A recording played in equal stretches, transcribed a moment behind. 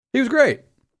He was great.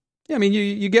 Yeah, I mean,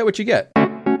 you get what you get.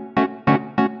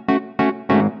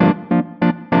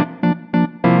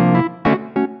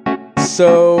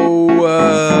 So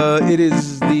it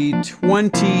is the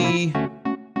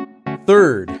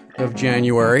 23rd of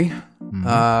January.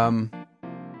 Mm-hmm.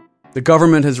 The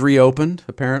government has reopened,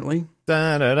 apparently.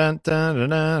 I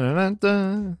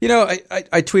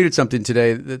tweeted something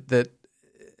today that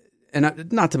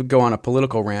and not to go on a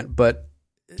political rant, but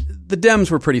the Dems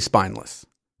were pretty spineless.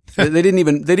 They didn't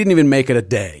even make it a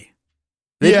day.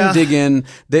 They didn't dig in.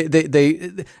 They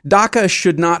DACA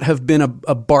should not have been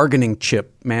a bargaining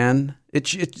chip, man. It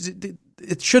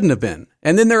shouldn't have been.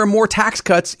 And then there are more tax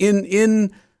cuts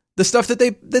in the stuff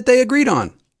that they agreed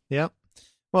on. Yep.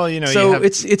 Well, so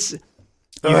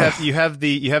you have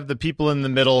the people in the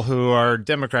middle who are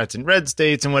Democrats in red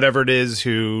states and whatever it is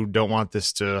who don't want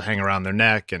this to hang around their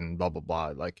neck and blah blah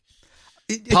blah. Like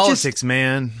politics,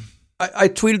 man. I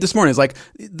tweeted this morning. It's like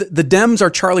the Dems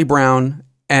are Charlie Brown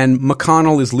and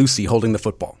McConnell is Lucy holding the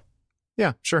football.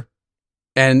 Yeah, sure.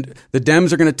 And the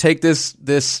Dems are going to take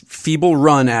this feeble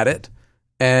run at it,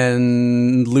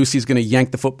 and Lucy's going to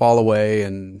yank the football away.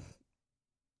 And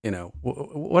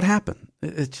what happened?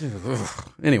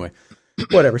 Anyway.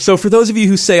 Whatever. So for those of you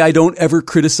who say I don't ever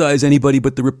criticize anybody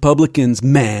but the Republicans,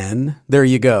 man, there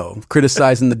you go.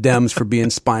 Criticizing the Dems for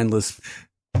being spineless.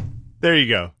 There you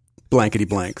go. Blankety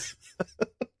blanks.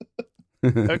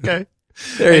 Okay.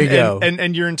 There you go.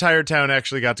 And your entire town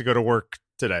actually got to go to work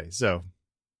today. So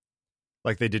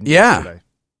like they didn't yesterday.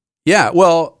 Yeah.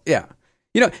 Well, yeah.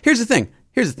 Here's the thing.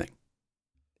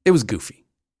 It was goofy.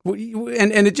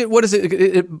 And what is it?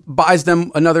 It buys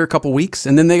them another couple weeks,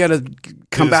 and then they got to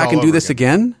come back and do this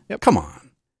again. Yep. Come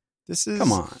on,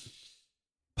 come on.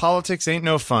 Politics ain't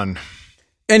no fun.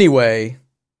 Anyway,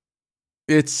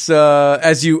 it's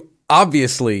as you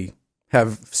obviously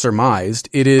have surmised,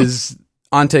 it is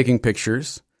on Taking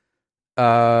Pictures,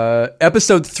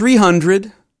 episode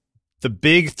 300, the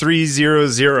big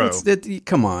 300.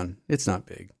 Come on, it's not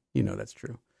big. That's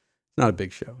true. It's not a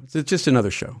big show. It's just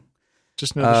another show.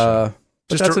 Just another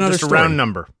show. Just a round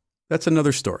number. That's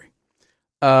another story.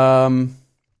 Could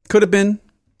have been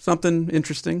something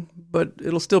interesting, but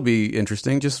it'll still be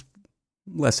interesting, just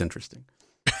less interesting.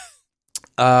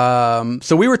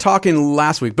 So we were talking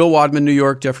last week, Bill Wadman, New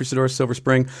York, Jeffrey Sador, Silver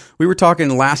Spring. We were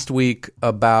talking last week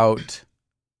about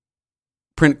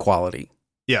print quality.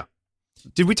 Yeah.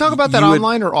 Did we talk about that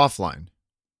online or offline?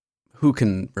 Who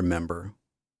can remember?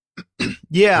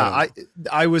 Yeah,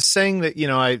 I was saying that,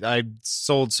 I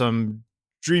sold some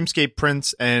Dreamscape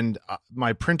prints and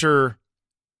my printer,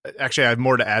 actually I have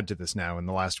more to add to this now in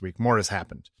the last week. More has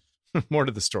happened. More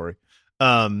to the story.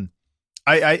 I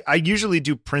usually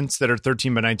do prints that are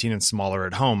 13 by 19 and smaller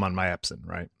at home on my Epson,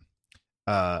 right?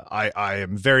 I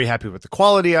am very happy with the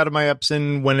quality out of my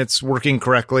Epson when it's working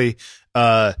correctly.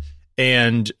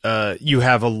 And you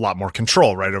have a lot more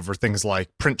control, right, over things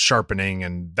like print sharpening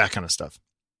and that kind of stuff.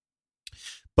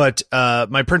 But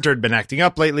my printer had been acting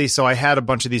up lately, so I had a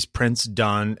bunch of these prints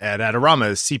done at Adorama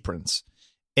as C-prints.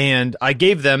 And I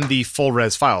gave them the full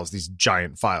res files, these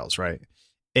giant files, right?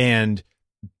 And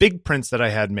big prints that I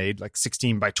had made, like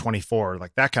 16 by 24,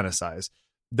 like that kind of size,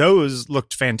 those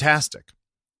looked fantastic.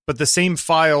 But the same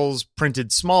files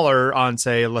printed smaller on,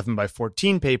 say, 11 by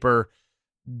 14 paper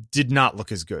did not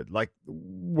look as good, like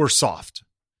were soft.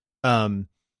 And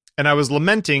I was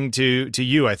lamenting to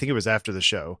you, I think it was after the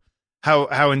show,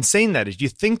 how insane that is. You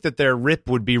think that their RIP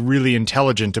would be really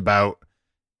intelligent about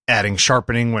adding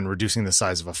sharpening when reducing the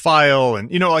size of a file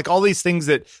and, like all these things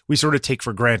that we sort of take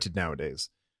for granted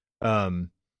nowadays. But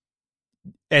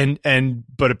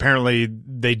apparently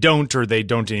they don't, or they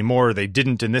don't anymore, or they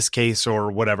didn't in this case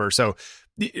or whatever. So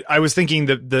I was thinking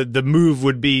that the move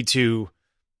would be to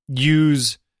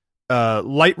use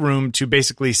Lightroom to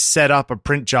basically set up a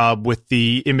print job with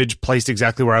the image placed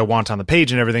exactly where I want on the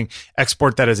page and everything,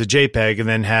 export that as a JPEG, and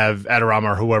then have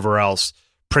Adorama or whoever else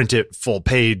print it full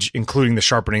page, including the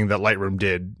sharpening that Lightroom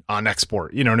did on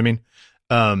export. You know what I mean?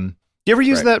 You ever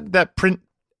use that print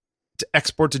to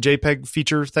export to JPEG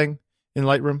feature thing in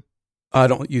Lightroom? I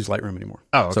don't use Lightroom anymore.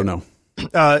 Oh, okay. So no.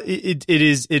 It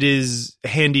is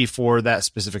handy for that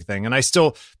specific thing. And I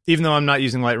still, even though I'm not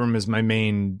using Lightroom as my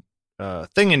main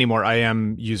thing anymore, I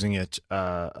am using it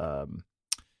for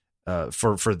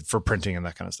printing and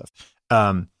that kind of stuff.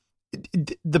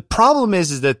 The problem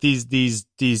is that these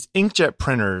inkjet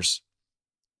printers,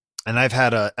 and I've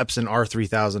had a Epson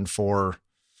R3000 for,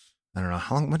 I don't know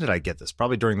how long. When did I get this?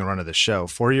 Probably during the run of the show,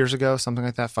 4 years ago, something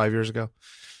like that, 5 years ago.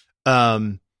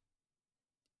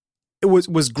 It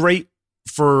was great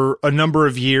for a number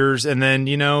of years. And then,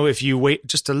 if you wait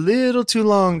just a little too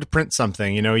long to print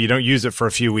something, you don't use it for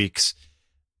a few weeks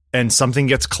and something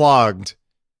gets clogged,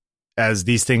 as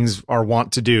these things are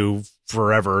wont to do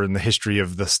forever in the history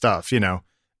of the stuff,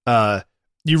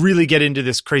 you really get into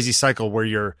this crazy cycle where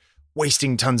you're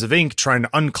wasting tons of ink trying to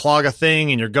unclog a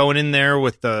thing, and you're going in there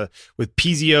with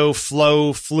Piezo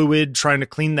flow fluid trying to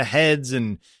clean the heads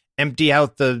and empty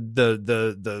out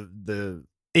the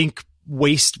ink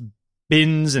waste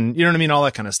bins, and you know what I mean, all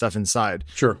that kind of stuff inside.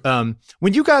 Sure.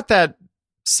 When you got that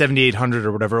 7800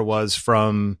 or whatever it was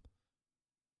from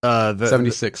the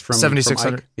 76 from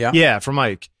 7600, yeah, from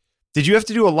Ike, did you have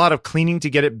to do a lot of cleaning to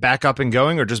get it back up and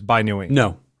going, or just buy new ink?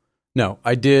 No,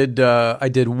 I did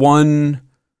one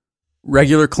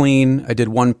regular clean. I did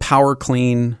one power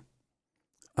clean.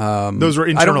 Those were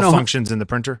internal functions in the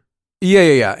printer?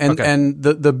 Yeah. And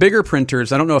the bigger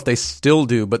printers, I don't know if they still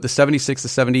do, but the 76, the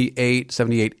 78,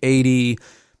 7880,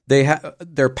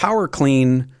 their power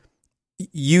clean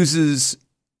uses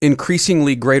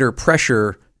increasingly greater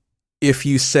pressure if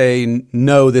you say,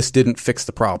 no, this didn't fix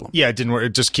the problem. Yeah, it didn't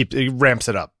work. It ramps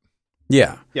it up.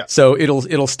 Yeah. So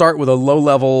it'll start with a low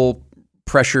level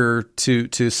pressure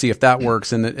to see if that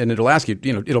works, and it'll ask you,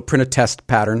 it'll print a test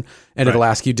pattern, and it'll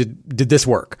ask you, did this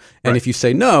work? And if you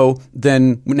say no,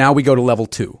 then now we go to level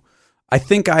 2. I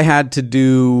think I had to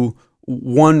do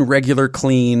one regular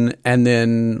clean and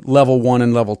then level 1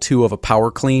 and level 2 of a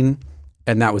power clean,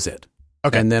 and that was it.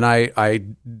 Okay. And then I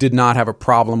did not have a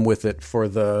problem with it for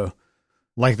the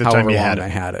time you had it. I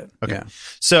had it. Okay. Yeah.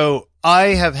 So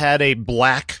I have had a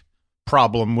black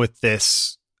problem with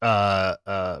this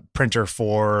printer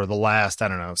for the last,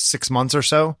 6 months or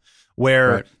so,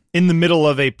 where in the middle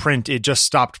of a print, it just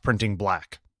stopped printing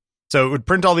black. So it would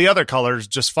print all the other colors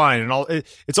just fine. And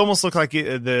it's almost looked like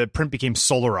the print became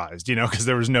solarized, because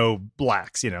there was no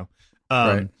blacks,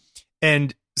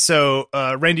 And so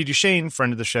Randy Duchesne,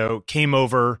 friend of the show, came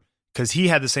over because he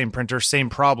had the same printer, same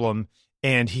problem,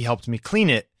 and he helped me clean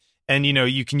it. And,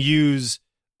 you can use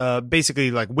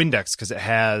basically like Windex because it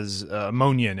has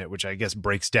ammonia in it, which I guess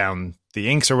breaks down the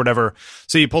inks or whatever.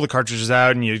 So you pull the cartridges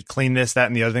out and you clean this, that,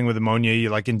 and the other thing with ammonia.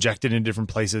 You inject it in different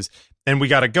places, and we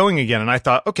got it going again. And I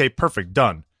thought, okay, perfect,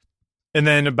 done. And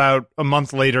then about a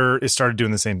month later, it started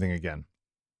doing the same thing again.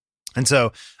 And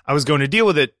so I was going to deal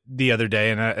with it the other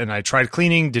day, and I tried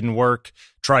cleaning, didn't work.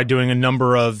 Tried doing a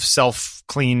number of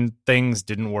self-clean things,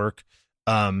 didn't work.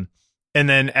 And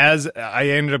then as I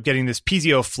ended up getting this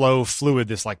Piezo flow fluid,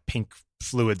 this pink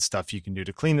fluid stuff you can do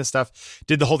to clean this stuff,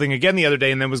 did the whole thing again the other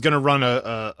day, and then was going to run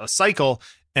a cycle,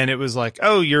 and it was like,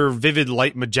 oh, your vivid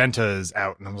light magenta is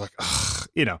out. And I was like,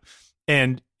 ugh,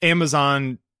 and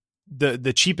Amazon,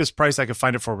 the cheapest price I could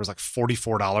find it for was like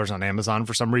 $44 on Amazon.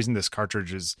 For some reason, this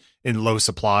cartridge is in low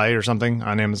supply or something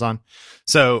on Amazon.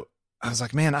 So I was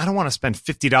like, man, I don't want to spend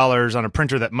 $50 on a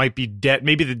printer that might be dead.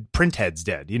 Maybe the print head's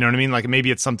dead. You know what I mean? Maybe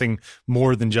it's something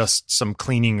more than just some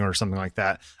cleaning or something like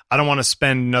that. I don't want to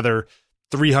spend another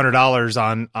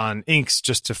 $300 on inks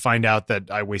just to find out that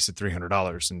I wasted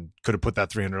 $300 and could have put that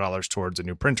 $300 towards a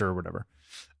new printer or whatever.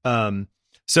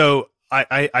 So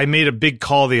I made a big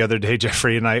call the other day,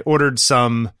 Jeffrey, and I ordered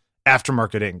some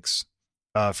aftermarket inks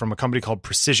from a company called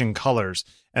Precision Colors.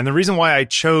 And the reason why I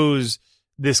chose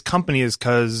this company is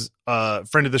because a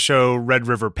friend of the show, Red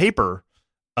River Paper,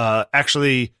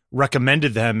 actually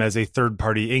recommended them as a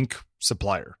third-party ink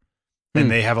supplier. And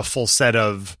they have a full set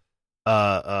of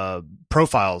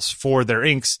profiles for their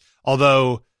inks,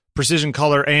 although Precision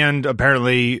Color and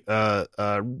apparently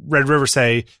Red River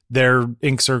say their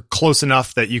inks are close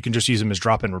enough that you can just use them as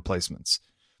drop-in replacements.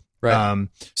 Right.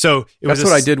 So that's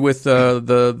what I did with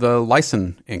the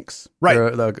Lyson inks.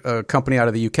 Right. They're a company out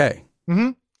of the UK.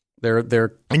 Mm-hmm.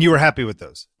 They're and you were happy with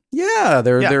those? Yeah,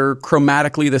 they're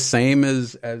chromatically the same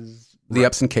as the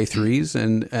Epson K3s,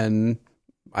 and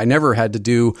I never had to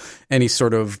do any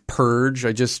sort of purge.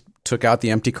 I just took out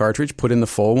the empty cartridge, put in the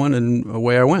full one, and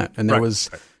away I went. And there was,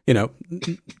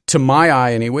 to my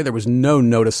eye anyway, there was no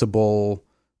noticeable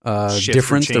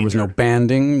difference. There was no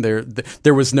banding.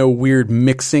 There was no weird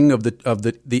mixing of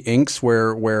the inks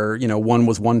where one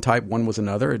was one type, one was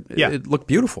another. It looked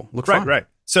beautiful. Looked fun. Right.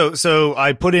 So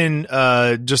I put in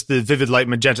just the vivid light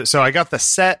magenta. So I got the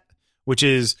set, which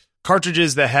is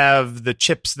cartridges that have the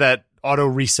chips that auto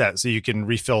reset so you can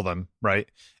refill them, right?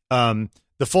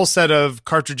 The full set of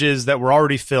cartridges that were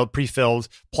already pre-filled,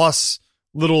 plus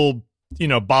little,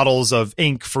 bottles of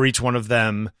ink for each one of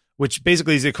them, which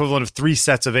basically is the equivalent of 3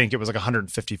 sets of ink. It was like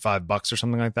 $155 or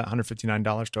something like that,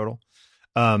 $159 total.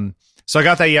 So I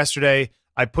got that yesterday.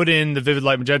 I put in the vivid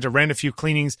light magenta, ran a few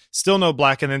cleanings, still no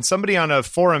black. And then somebody on a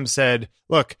forum said,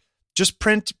 look, just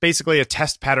print basically a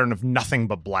test pattern of nothing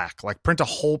but black. Like print a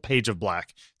whole page of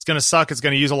black. It's going to suck. It's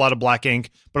going to use a lot of black ink,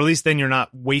 but at least then you're not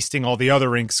wasting all the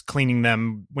other inks cleaning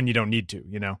them when you don't need to,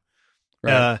 you know?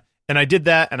 Right. And I did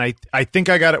that, and I think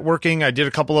I got it working. I did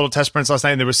a couple little test prints last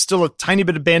night, and there was still a tiny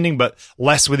bit of banding, but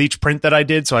less with each print that I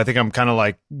did. So I think I'm kind of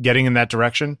like getting in that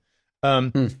direction.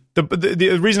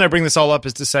 The reason I bring this all up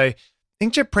is to say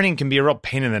inkjet printing can be a real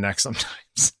pain in the neck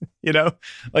sometimes. You know,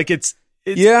 like it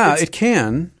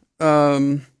can.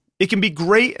 It can be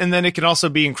great, and then it can also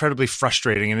be incredibly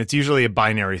frustrating, and it's usually a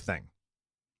binary thing.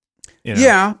 You know?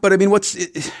 Yeah, but I mean, what's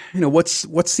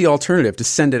the alternative? To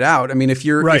send it out? I mean, if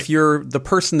you're the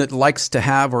person that likes to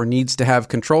have or needs to have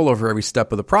control over every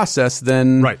step of the process,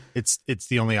 then it's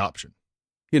the only option.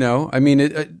 You know, I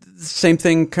mean, same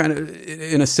thing kind of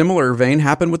in a similar vein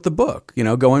happened with the book, you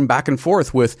know, going back and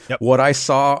forth with what I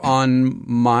saw on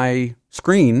my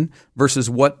screen versus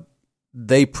what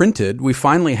they printed. We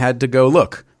finally had to go,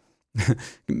 look,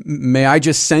 may I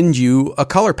just send you a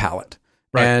color palette?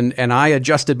 Right. And I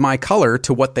adjusted my color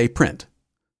to what they print.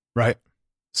 Right.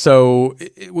 So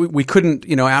we couldn't,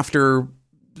 you know, after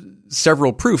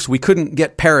several proofs, we couldn't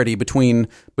get parity between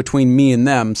me and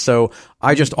them. So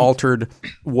I just altered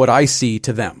what I see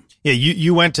to them. Yeah,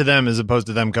 you went to them as opposed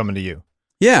to them coming to you.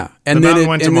 Yeah, and then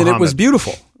it was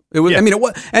beautiful. It was. Yeah. I mean, it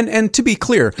was. And to be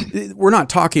clear, we're not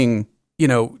talking, you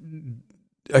know,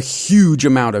 a huge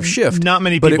amount of shift. Not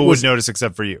many people would notice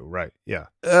except for you, right? Yeah.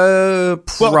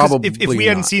 Probably. If we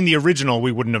hadn't seen the original,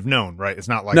 we wouldn't have known, right? It's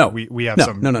not like we have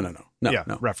some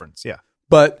reference. Yeah.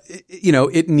 But you know,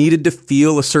 it needed to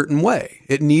feel a certain way.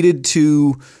 It needed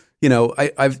to, you know,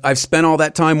 I've spent all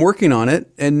that time working on it,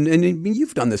 and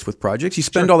you've done this with projects. You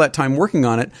spend all that time working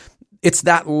on it. It's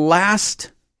that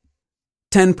last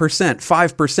 10%,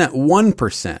 5%,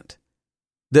 1%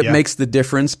 that makes the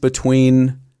difference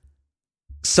between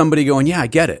somebody going, yeah, I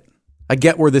get it. I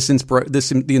get where the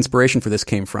inspiration for this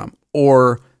came from.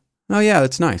 Or, oh yeah,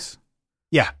 that's nice.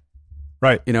 Yeah.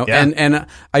 Right. You know, and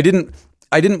I didn't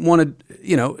want to,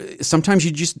 you know, sometimes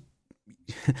you just,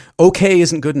 okay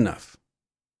isn't good enough.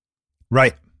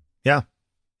 Right. Yeah.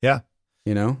 Yeah.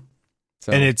 You know?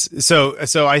 So. And it's so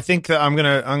I think that I'm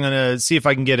going to see if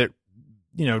I can get it,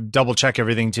 you know, double check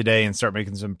everything today and start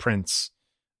making some prints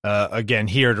again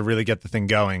here to really get the thing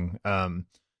going.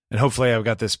 And hopefully I've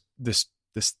got this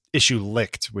issue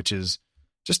licked, which is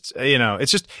just, you know,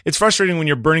 it's frustrating when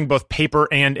you're burning both paper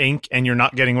and ink and you're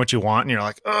not getting what you want. And you're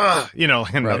like, ugh, you know,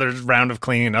 another round of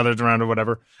cleaning, another round of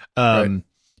whatever.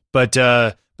 But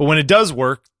when it does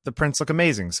work, the prints look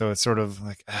amazing. So it's sort of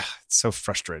like, it's so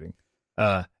frustrating.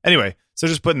 Anyway, so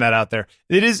just putting that out there.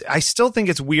 I still think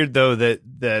it's weird though,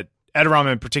 that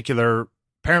Adorama in particular,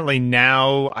 apparently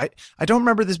now, I don't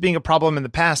remember this being a problem in the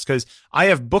past because I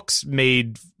have books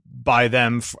made by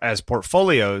them as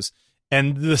portfolios,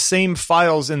 and the same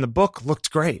files in the book looked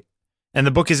great. And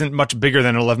the book isn't much bigger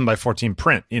than an 11 by 14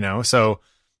 print, you know? So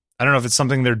I don't know if it's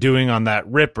something they're doing on that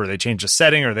rip, or they change the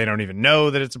setting, or they don't even know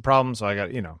that it's a problem. So I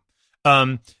got, you know,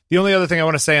 the only other thing I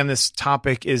want to say on this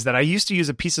topic is that I used to use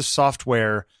a piece of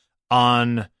software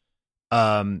on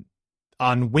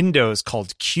Windows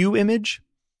called QImage,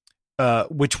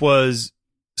 which was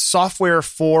software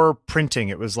for printing.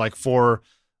 It was like for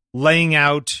laying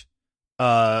out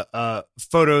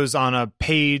photos on a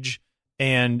page,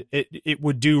 and it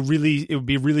would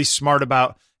be really smart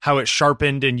about how it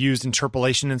sharpened and used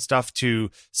interpolation and stuff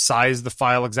to size the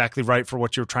file exactly right for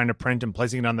what you're trying to print, and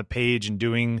placing it on the page and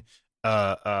doing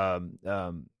what's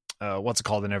it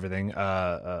called and everything,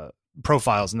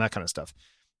 profiles and that kind of stuff.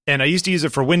 And I used to use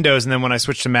it for Windows, and then when I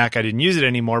switched to Mac, I didn't use it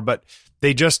anymore. But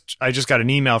I just got an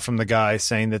email from the guy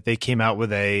saying that they came out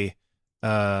with a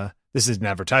this is an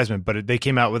advertisement, but they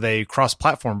came out with a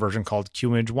cross-platform version called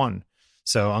QImage 1.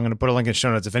 So I'm going to put a link in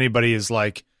show notes. If anybody is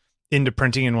like into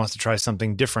printing and wants to try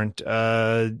something different, you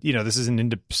know, this is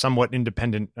an somewhat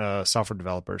independent software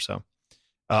developer. So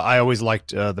I always liked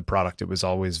the product. It was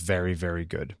always very, very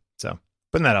good. So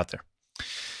putting that out there.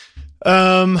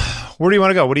 Where do you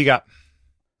want to go? What do you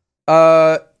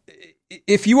got?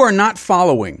 If you are not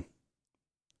following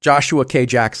Joshua K.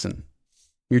 Jackson,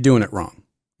 you're doing it wrong.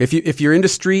 If you're into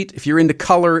street, if you're into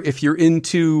color, if you're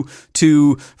into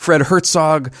Fred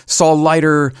Herzog, Saul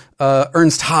Leiter,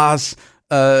 Ernst Haas,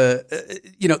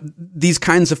 you know, these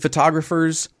kinds of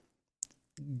photographers,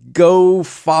 go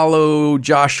follow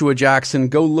Joshua Jackson.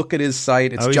 Go look at his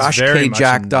site. It's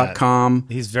joshkjack.com.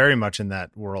 He's very much in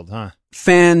that world, huh?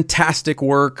 Fantastic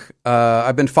work.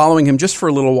 I've been following him just for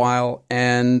a little while,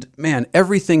 and man,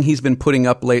 everything he's been putting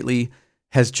up lately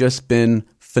has just been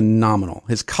phenomenal.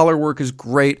 His color work is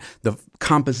great. The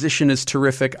composition is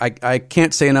terrific. I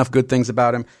can't say enough good things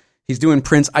about him. He's doing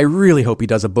prints. I really hope he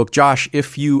does a book. Josh,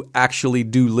 if you actually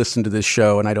do listen to this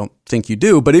show, and I don't think you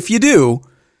do, but if you do,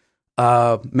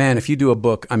 man, if you do a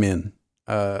book, I'm in.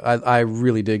 I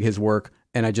really dig his work,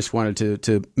 and I just wanted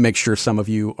to make sure some of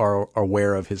you are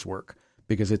aware of his work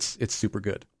because it's super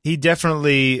good. He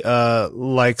definitely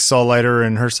likes Saul Leiter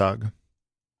and Herzog.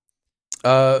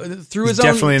 Through his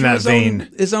definitely own, in that vein,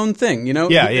 his own thing, you know.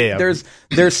 Yeah. There's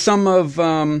some of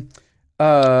what's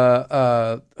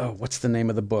the name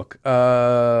of the book?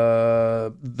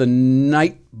 The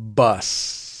Night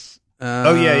Bus.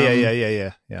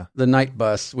 Yeah. The Night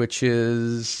Bus, which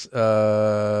is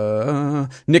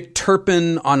Nick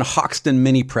Turpin on Hoxton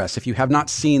Mini Press. If you have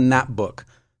not seen that book,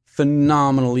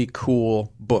 phenomenally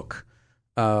cool book.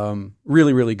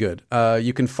 Really, really good.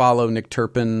 You can follow Nick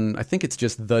Turpin. I think it's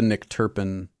just the Nick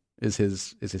Turpin is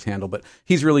his handle, but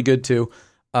he's really good too.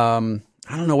 I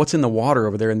don't know what's in the water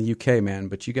over there in the UK, man,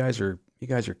 but you guys are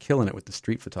killing it with the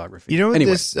street photography. You know what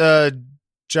anyway. This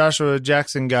Joshua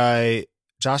Jackson guy,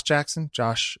 Josh Jackson?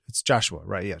 It's Joshua,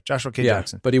 right? Yeah, Joshua K.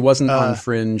 Jackson. But he wasn't on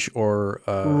Fringe or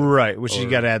right, which you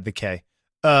got to add the K.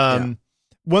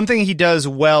 One thing he does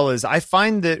well is I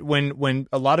find that when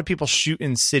a lot of people shoot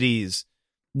in cities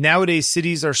nowadays,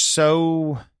 cities are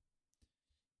so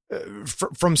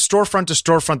from storefront to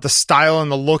storefront, the style and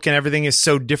the look and everything is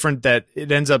so different that it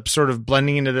ends up sort of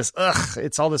blending into this.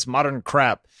 It's all this modern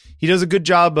crap. He does a good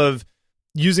job of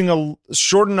using a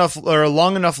short enough or a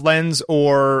long enough lens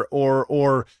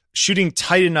or shooting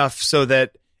tight enough so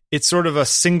that it's sort of a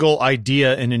single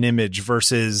idea in an image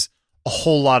versus a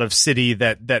whole lot of city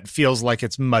that feels like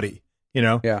it's muddy, you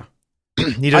know? Yeah.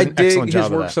 He does an excellent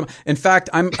job of that. In fact,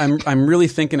 I'm really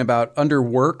thinking about under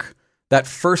work, that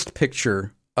first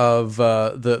picture of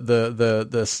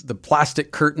the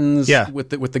plastic curtains with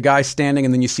the guy standing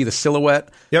and then you see the silhouette.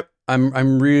 Yep.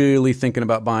 I'm really thinking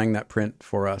about buying that print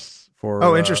for us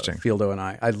interesting. Fieldo and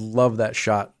I. I love that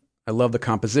shot. I love the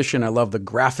composition. I love the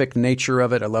graphic nature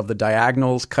of it. I love the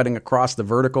diagonals cutting across the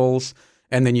verticals.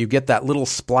 And then you get that little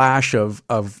splash of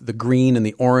the green and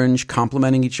the orange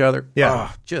complementing each other. Yeah.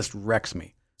 Oh, just wrecks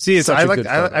me. See,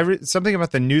 something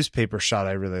about the newspaper shot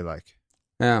I really like.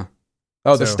 Yeah.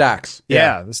 Oh, the stacks.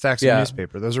 Yeah, the stacks of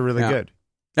newspaper. Those are really good.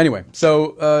 Anyway,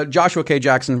 so Joshua K.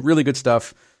 Jackson, really good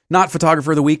stuff. Not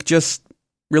photographer of the week, just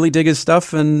really dig his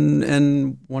stuff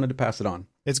and wanted to pass it on.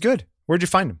 It's good. Where'd you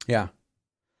find him? Yeah.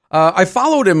 I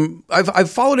followed him.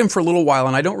 I've followed him for a little while,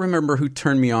 and I don't remember who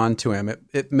turned me on to him.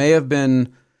 It may have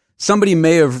been somebody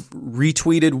may have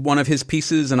retweeted one of his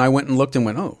pieces, and I went and looked and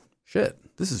went, "Oh shit,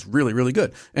 this is really, really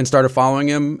good," and started following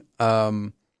him.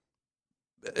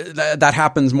 That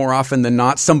happens more often than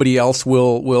not. Somebody else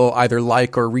will either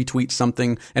like or retweet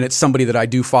something, and it's somebody that I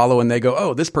do follow, and they go,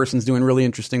 "Oh, this person's doing really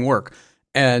interesting work,"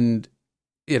 and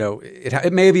you know,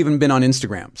 it may have even been on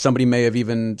Instagram. Somebody may have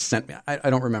even sent me. I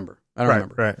don't remember.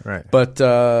 Right. But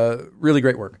really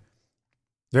great work.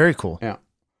 Very cool. Yeah.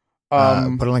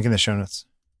 Put a link in the show notes.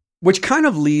 Which kind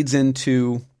of leads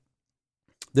into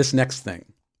this next thing.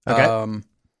 Okay.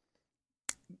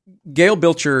 Gail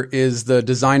Bilcher is the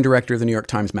design director of the New York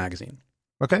Times Magazine.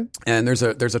 Okay. And there's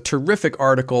a terrific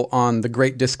article on The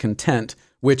Great Discontent,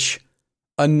 which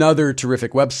another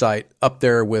terrific website up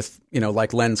there with,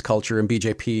 like Lens Culture and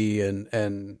BJP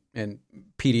and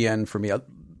PDN for me.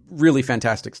 Really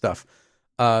fantastic stuff.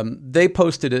 They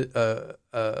posted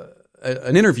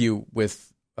an interview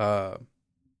with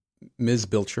Ms.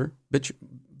 Bickler.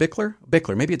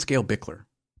 Maybe it's Gail Bickler.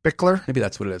 Bickler? Maybe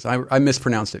that's what it is. I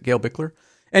mispronounced it. Gail Bickler.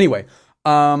 Anyway,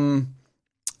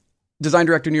 design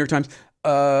director, New York Times.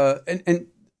 And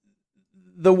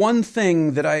the one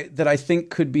thing that I think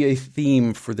could be a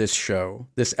theme for this show,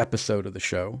 this episode of the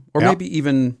show, or maybe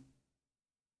even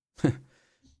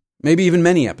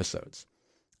many episodes.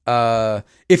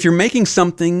 If you're making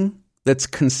something that's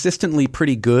consistently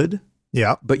pretty good,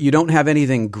 but you don't have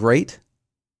anything great,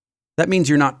 that means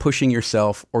you're not pushing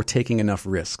yourself or taking enough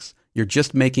risks. You're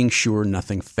just making sure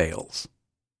nothing fails.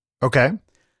 Okay.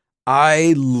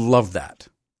 I love that.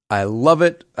 I love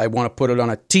it. I want to put it on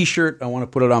a t-shirt. I want to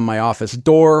put it on my office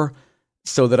door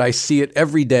so that I see it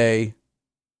every day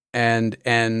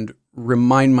and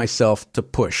remind myself to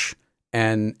push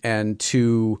and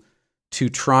to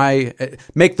try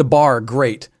make the bar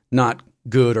great, not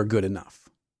good or good enough.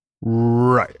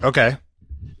 Right. Okay.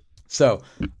 So,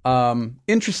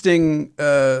 interesting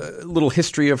little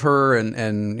history of her,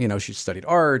 and she studied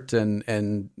art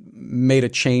and made a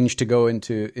change to go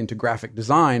into graphic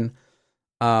design.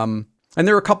 And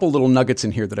there are a couple little nuggets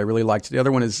in here that I really liked. The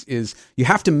other one is you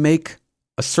have to make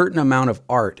a certain amount of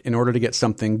art in order to get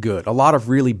something good. A lot of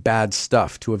really bad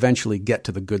stuff to eventually get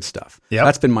to the good stuff. Yep.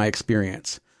 That's been my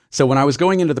experience. So when I was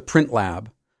going into the print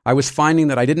lab, I was finding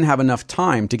that I didn't have enough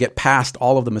time to get past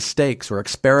all of the mistakes or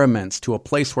experiments to a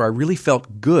place where I really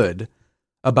felt good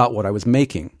about what I was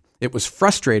making. It was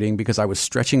frustrating because I was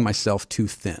stretching myself too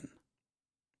thin.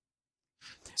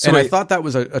 I thought that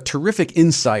was a terrific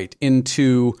insight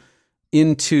into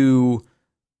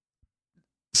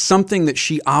something that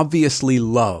she obviously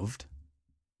loved,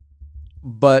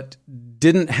 but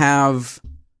didn't have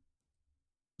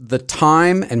the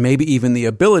time and maybe even the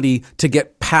ability to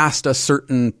get past a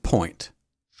certain point.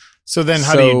 So then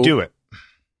how do you do it?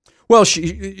 Well,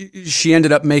 she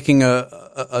ended up making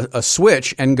a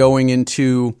switch and going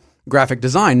into graphic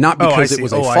design, not because it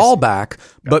was a fallback,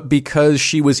 but because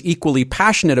she was equally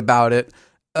passionate about it.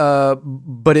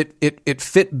 But it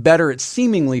fit better. It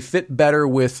seemingly fit better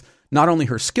with not only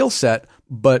her skill set,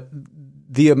 but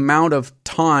the amount of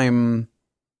time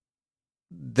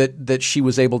that she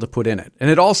was able to put in it. And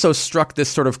it also struck this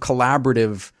sort of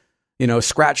collaborative,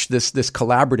 scratched this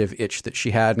collaborative itch that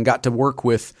she had and got to work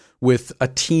with a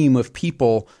team of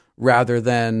people rather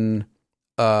than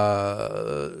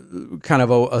kind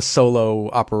of a solo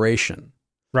operation.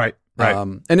 Right.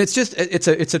 And it's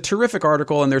a terrific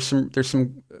article, and there's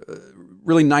some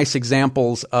really nice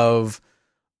examples of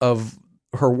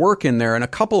her work in there, and a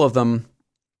couple of them,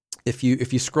 if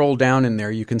you scroll down in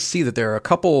there, you can see that there are a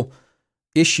couple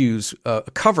issues,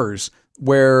 covers,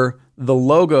 where the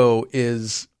logo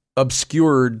is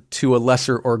obscured to a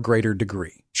lesser or greater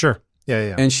degree. Sure.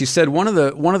 Yeah. And she said one of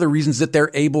the reasons that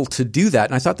they're able to do that,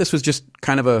 and I thought this was just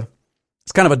kind of a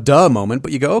duh moment,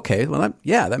 but you go, okay, well,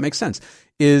 that makes sense,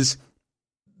 is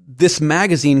this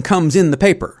magazine comes in the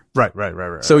paper. Right.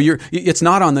 So it's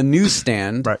not on the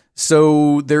newsstand. Right.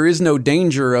 So there is no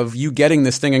danger of you getting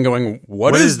this thing and going,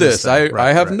 what is this?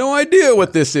 I have no idea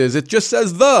what this is. It just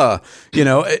says on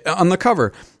the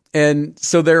cover. And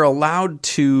so they're allowed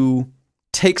to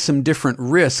take some different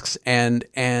risks and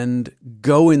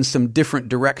go in some different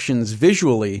directions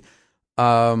visually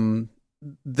than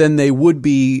they would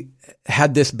be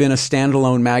had this been a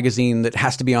standalone magazine that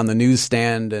has to be on the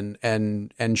newsstand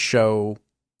and show,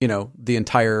 the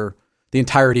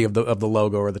entirety of the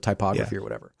logo or the typography or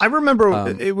whatever. I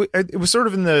remember it was sort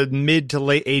of in the mid to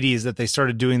late 80s that they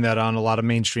started doing that on a lot of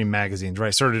mainstream magazines,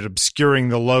 right? Started obscuring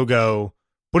the logo,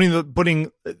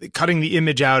 cutting the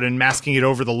image out and masking it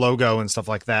over the logo and stuff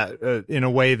like that in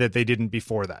a way that they didn't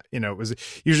before that. It was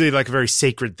usually like a very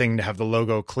sacred thing to have the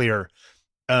logo clear.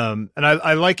 And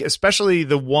I like especially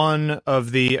the one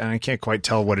of and I can't quite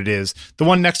tell what it is, the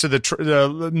one next to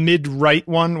the mid right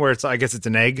one where I guess it's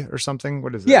an egg or something.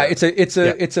 What is it? Yeah,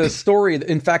 it's a story.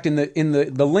 In fact, in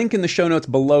the link in the show notes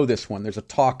below this one, there's a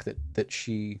talk that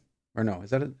she, or no,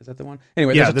 is that the one?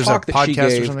 Anyway, there's a talk that she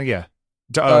gave. Or something. Yeah.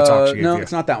 No,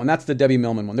 it's not that one. That's the Debbie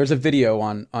Millman one. There's a video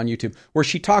on YouTube where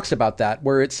she talks about that,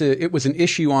 where it was an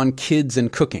issue on kids and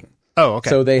cooking. Oh, okay.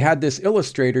 So they had this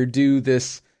illustrator do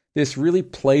this really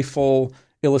playful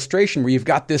illustration where you've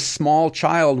got this small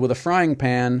child with a frying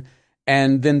pan,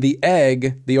 and then the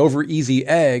egg, the over easy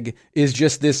egg, is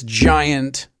just this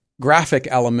giant graphic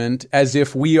element, as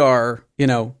if we are,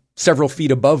 several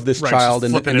feet above this child,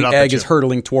 and the egg is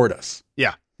hurtling toward us.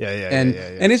 Yeah. And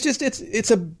it's just it's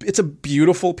a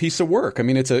beautiful piece of work. I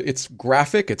mean, it's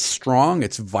graphic, it's strong,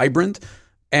 it's vibrant,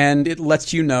 and it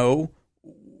lets you know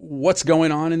what's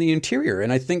going on in the interior.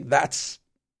 And I think that's,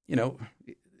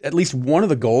 at least one of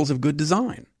the goals of good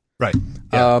design. Right.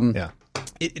 Yeah.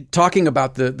 Talking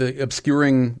about the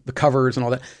obscuring the covers and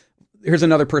all that. Here's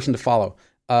another person to follow.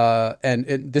 And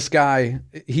this guy,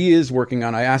 he is working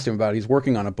on, I asked him about it, he's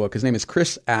working on a book. His name is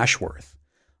Chris Ashworth.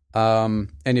 And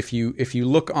if you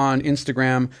look on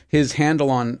Instagram, his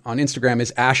handle on Instagram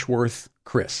is Ashworth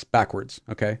Chris, backwards.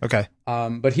 Okay.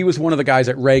 But he was one of the guys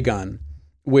at Raygun,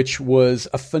 which was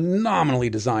a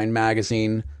phenomenally designed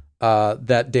magazine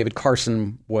that David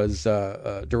Carson was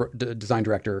design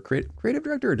director, or creative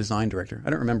director, or design director.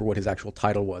 I don't remember what his actual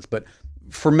title was, but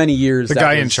for many years, the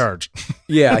guy in charge.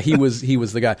 Yeah, he was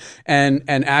the guy. And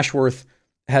Ashworth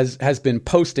has been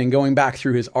posting, going back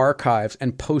through his archives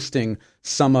and posting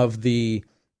some of the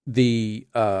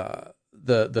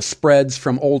spreads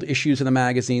from old issues of the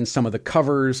magazine, some of the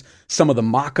covers, some of the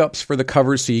mock-ups for the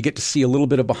covers, so you get to see a little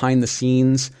bit of behind the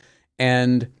scenes.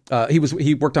 And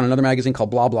he worked on another magazine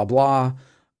called Blah Blah Blah,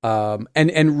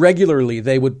 and regularly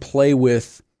they would play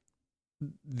with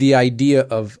the idea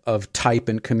of type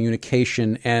and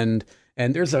communication. And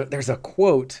there's a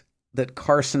quote that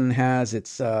Carson has.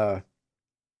 It's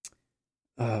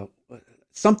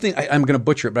something I'm going to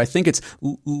butcher it, but I think it's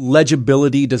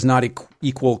legibility does not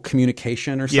equal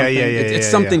communication or something. It's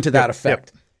something to that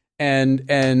effect. Yep.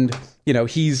 And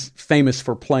he's famous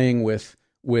for playing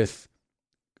with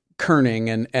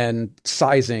kerning and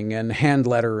sizing and hand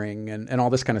lettering and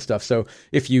all this kind of stuff. So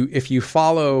if you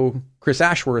follow Chris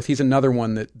Ashworth, he's another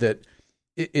one that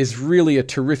is really a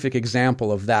terrific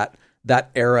example of that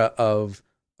era of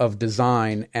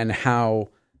design, and how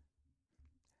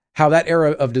that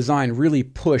era of design really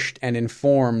pushed and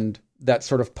informed that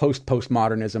sort of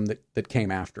postmodernism that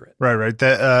came after it. Right.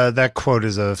 That quote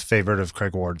is a favorite of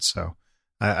Craig Ward's, so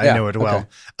I know it well.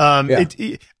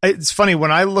 Okay. It's funny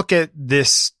when I look at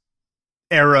this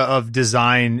era of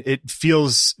design, it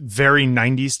feels very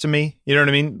 90s to me. You know what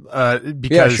I mean?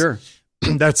 Because sure.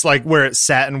 That's like where it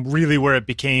sat and really where it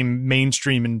became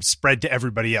mainstream and spread to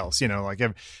everybody else. You know, like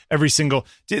every single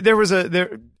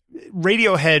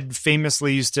Radiohead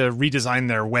famously used to redesign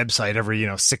their website every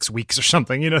 6 weeks or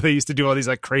something. They used to do all these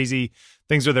like crazy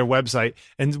things with their website,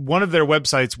 and one of their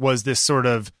websites was this sort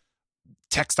of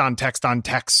text on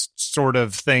text sort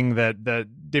of thing that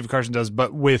David Carson does,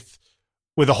 but with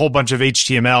a whole bunch of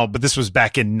HTML. But this was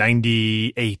back in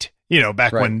 98,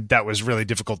 back when that was really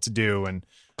difficult to do. And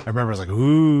I remember I was like,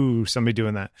 ooh, somebody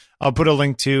doing that. I'll put a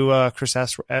link to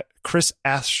Chris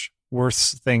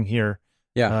Ashworth's thing here.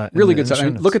 Yeah, really good stuff.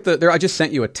 And look at I just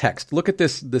sent you a text. Look at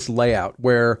this layout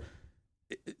where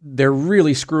they're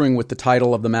really screwing with the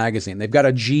title of the magazine. They've got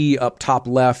a G up top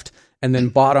left, and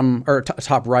then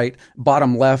top right,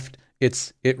 bottom left,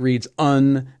 it reads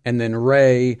and then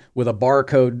Ray with a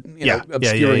barcode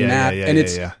obscuring that.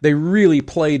 And they really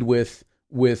played with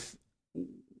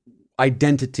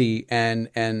identity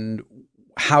and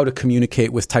how to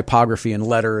communicate with typography and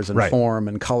letters and form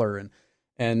and color and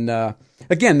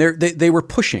again they were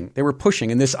pushing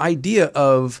and this idea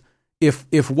of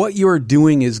if what you're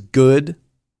doing is good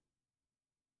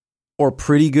or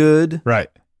pretty good, right,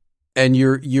 and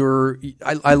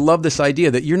I love this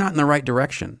idea that you're not in the right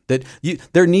direction, that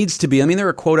there needs to be, I mean,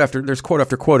 there's quote after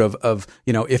quote of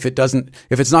if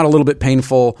it's not a little bit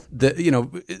painful,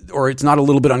 or it's not a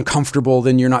little bit uncomfortable,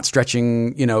 then you're not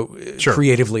stretching, sure,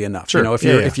 creatively enough. Sure.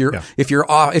 If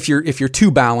you're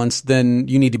too balanced, then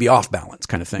you need to be off balance,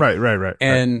 kind of thing. Right.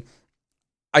 And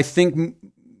I think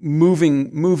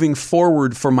moving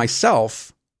forward for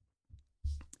myself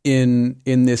in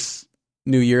this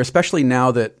new year, especially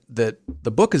now that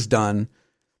the book is done,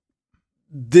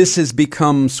 this has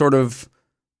become sort of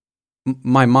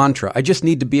my mantra. I just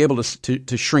need to be able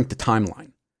to shrink the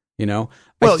timeline. Well,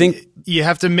 I think you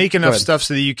have to make enough stuff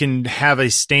so that you can have a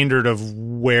standard of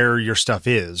where your stuff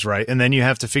is, right? And then you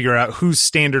have to figure out whose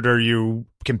standard are you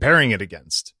comparing it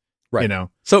against, right?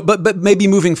 So, but maybe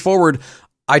moving forward,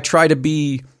 I try to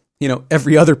be,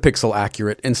 every other pixel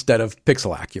accurate instead of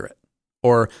pixel accurate.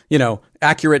 Or,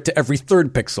 accurate to every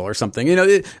third pixel or something.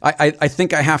 I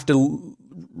think I have to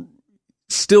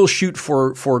still shoot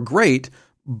for great,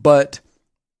 but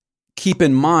keep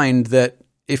in mind that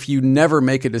if you never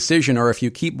make a decision, or if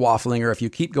you keep waffling, or if you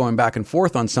keep going back and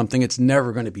forth on something, it's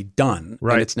never going to be done,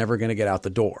 right? And it's never going to get out the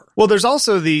door. Well, there's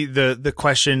also the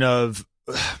question of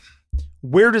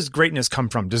where does greatness come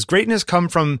from? Does greatness come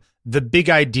from the big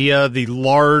idea, the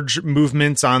large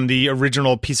movements on the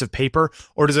original piece of paper,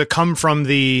 or does it come from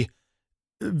the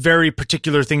very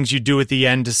particular things you do at the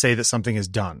end to say that something is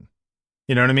done?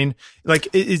 You know what I mean? Like,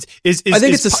 I think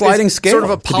it's a sliding scale, sort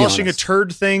of a polishing a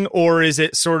turd thing, or is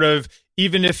it sort of,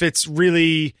 even if it's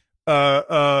really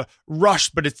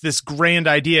rushed, but it's this grand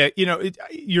idea,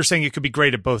 you're saying it could be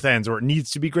great at both ends, or it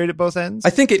needs to be great at both ends? I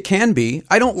think it can be.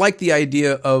 I don't like the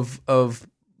idea of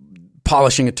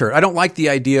polishing a turd. I don't like the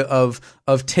idea of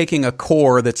taking a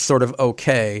core that's sort of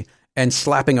okay and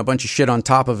slapping a bunch of shit on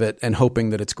top of it and hoping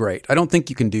that it's great. I don't think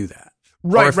you can do that.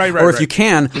 Right. Or if you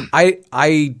can,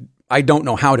 I don't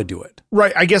know how to do it.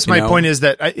 Right. I guess my point is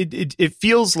that it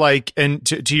feels like, and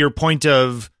to your point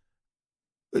of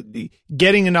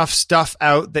getting enough stuff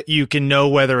out that you can know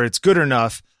whether it's good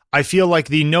enough, I feel like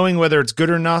the knowing whether it's good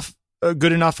enough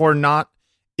or not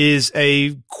is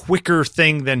a quicker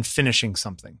thing than finishing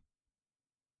something.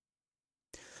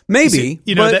 Maybe,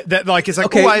 that like, it's like,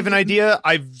 okay, I have an idea.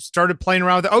 I've started playing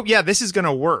around with it. Oh yeah, this is going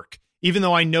to work. Even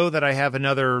though I know that I have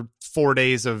another 4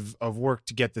 days of work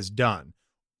to get this done.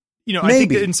 I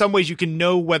think that in some ways you can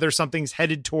know whether something's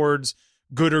headed towards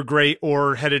good or great,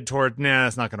 or headed toward, nah,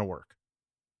 it's not going to work.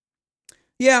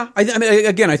 Yeah. I mean,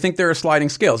 again, I think there are sliding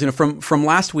scales, from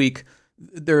last week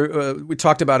we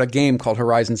talked about a game called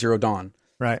Horizon Zero Dawn.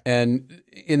 Right. And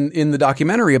in the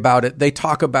documentary about it, they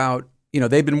talk about,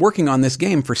 they've been working on this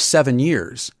game for 7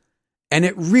 years, and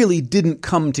it really didn't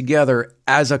come together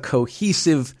as a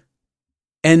cohesive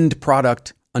end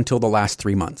product until the last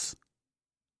 3 months.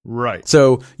 Right.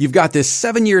 So you've got this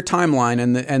 7-year timeline,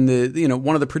 and the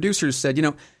one of the producers said,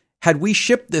 had we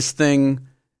shipped this thing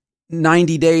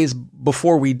 90 days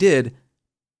before we did,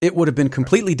 it would have been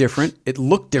completely different. It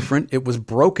looked different. It was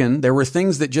broken. There were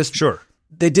things that just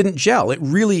they didn't gel.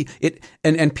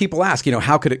 And people ask,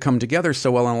 how could it come together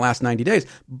so well in the last 90 days?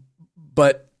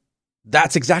 But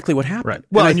that's exactly what happened. Right.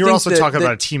 Well, and you're also talking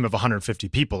about a team of 150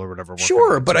 people or whatever.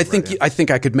 Sure, but I think I think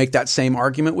I could make that same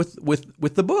argument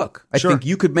with the book. I think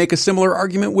you could make a similar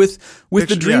argument with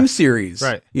the Dream series.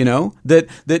 Right.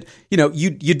 That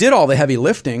you did all the heavy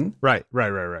lifting. Right.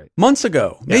 Months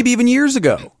ago, maybe even years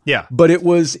ago. Yeah. But it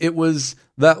was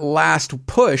that last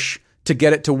push to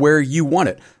get it to where you want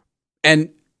it. And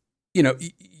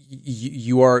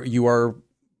you are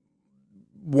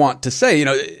want to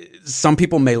say, some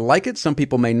people may like it, some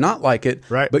people may not like it,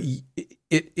 right? But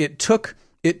it took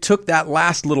that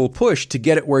last little push to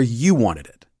get it where you wanted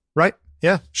it, right?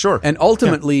 Yeah, sure. And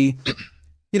ultimately,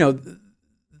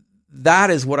 that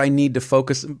is what I need to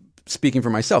focus. Speaking for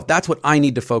myself, that's what I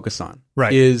need to focus on.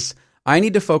 Right? Is I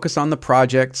need to focus on the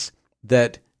projects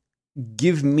that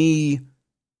give me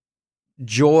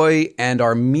joy and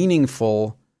are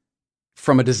meaningful.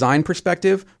 From a design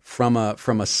perspective, from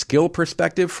a skill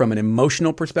perspective, from an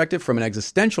emotional perspective, from an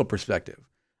existential perspective,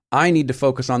 I need to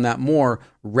focus on that more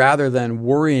rather than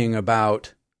worrying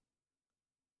about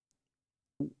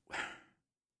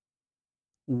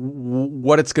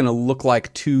what it's going to look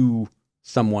like to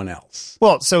someone else.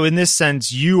 Well, so in this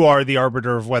sense, you are the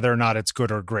arbiter of whether or not it's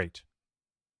good or great.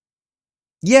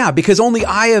 Yeah, because only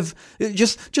I have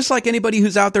just like anybody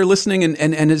who's out there listening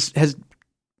and has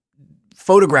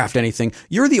photographed anything,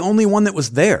 you're the only one that was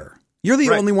there. You're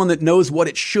the only one that knows what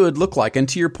it should look like. And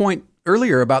to your point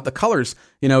earlier about the colors,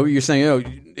 you're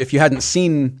saying, if you hadn't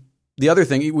seen the other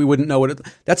thing, we wouldn't know what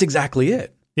that's exactly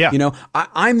it. Yeah.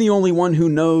 I'm the only one who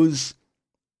knows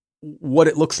what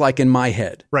it looks like in my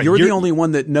head. Right. You're the only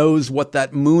one that knows what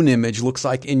that moon image looks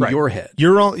like in your head.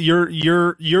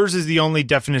 Yours is the only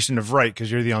definition of right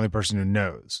because you're the only person who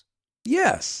knows.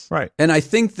 Yes. Right. And I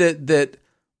think that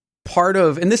part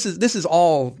of, and this is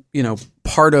all,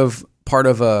 part of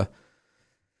a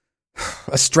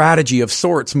strategy of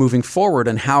sorts moving forward,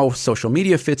 and how social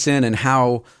media fits in and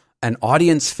how an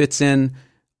audience fits in.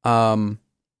 How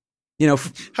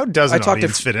does an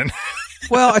audience fit in?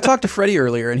 Well, I talked to Freddie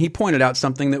earlier, and he pointed out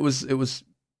something that was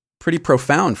pretty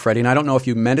profound, Freddie. And I don't know if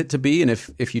you meant it to be, and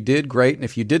if you did, great, and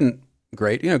if you didn't,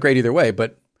 great. Great either way.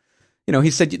 But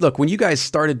he said, look, when you guys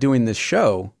started doing this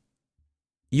show,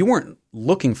 you weren't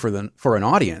looking for an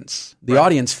audience. The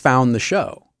audience found the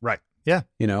show. Right. Yeah.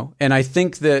 And I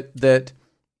think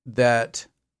that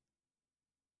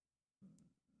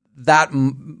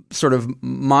sort of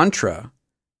mantra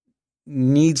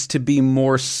needs to be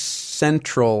more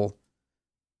central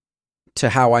to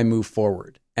how I move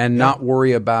forward, and not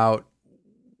worry about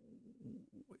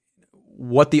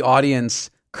what the audience,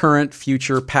 current,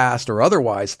 future, past, or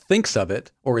otherwise, thinks of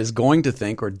it, or is going to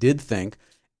think, or did think,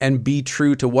 and be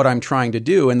true to what I'm trying to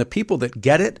do. And the people that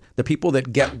get it, the people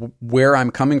that get where I'm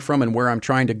coming from and where I'm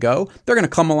trying to go, they're going to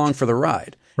come along for the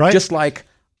ride. Right. Just like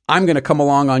I'm going to come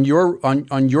along on your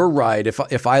ride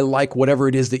if I like whatever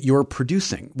it is that you're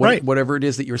producing, whatever it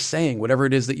is that you're saying, whatever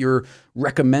it is that you're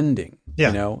recommending.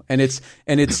 Yeah. And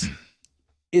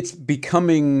it's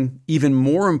becoming even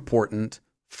more important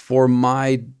for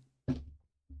my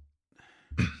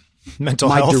mental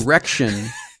health direction.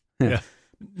 Yeah.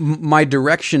 My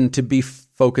direction to be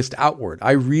focused outward.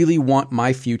 I really want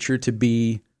my future to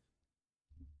be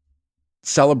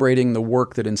celebrating the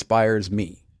work that inspires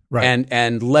me,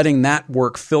 and letting that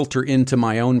work filter into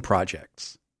my own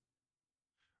projects.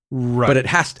 Right. But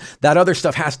that other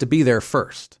stuff has to be there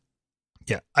first.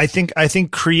 Yeah. I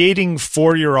think creating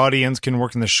for your audience can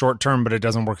work in the short term, but it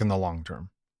doesn't work in the long term.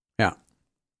 Yeah.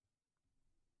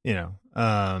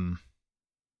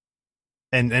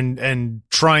 And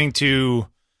trying to,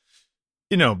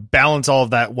 balance all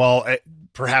of that while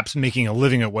perhaps making a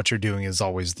living at what you're doing is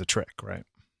always the trick, right?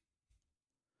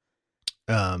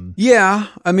 Yeah,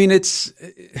 I mean, it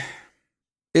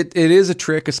is a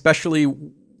trick, especially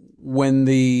when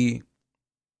the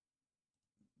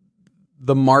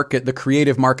market, the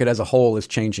creative market as a whole, is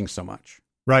changing so much.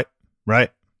 Right.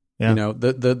 Yeah.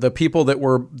 The people that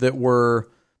were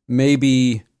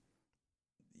maybe,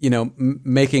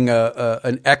 making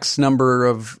an X number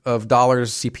of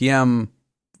dollars CPM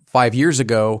 5 years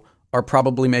ago are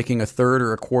probably making a third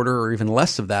or a quarter or even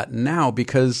less of that now,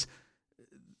 because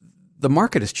the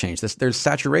market has changed. There's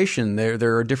saturation.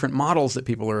 There are different models that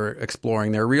people are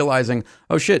exploring. They're realizing,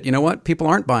 oh shit, you know what? People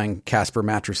aren't buying Casper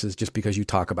mattresses just because you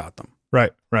talk about them.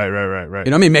 Right.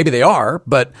 Maybe they are,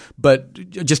 but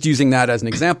just using that as an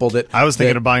example, that I was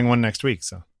thinking of buying one next week.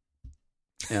 So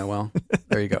yeah, well,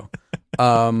 there you go.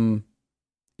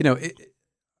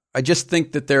 I just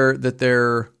think that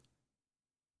there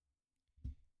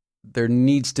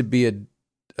needs to be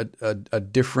a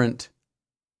different.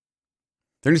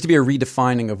 There needs to be a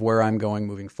redefining of where I'm going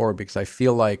moving forward, because I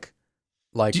feel like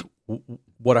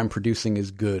what I'm producing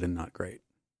is good and not great.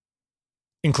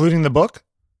 Including the book?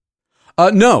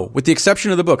 No, with the exception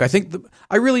of the book. I think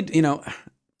I really,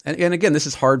 and again, this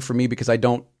is hard for me because I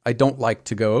don't like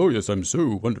to go, oh yes, I'm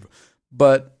so wonderful.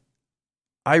 But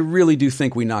I really do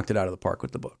think we knocked it out of the park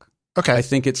with the book. Okay. I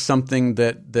think it's something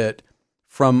that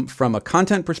from a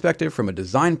content perspective, from a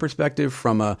design perspective,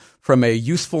 from a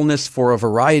usefulness for a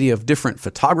variety of different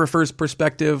photographers'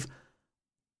 perspective,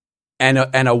 and a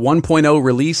 1.0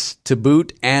 release to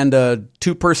boot, and a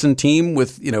 2-person team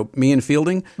with me and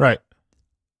Fielding. Right.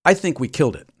 I think we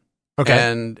killed it.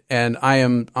 Okay. And I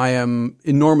am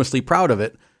enormously proud of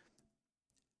it.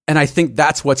 And I think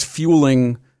that's what's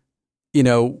fueling,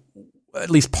 at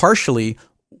least partially,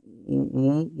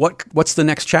 what's the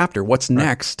next chapter? What's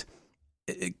next?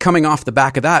 Coming off the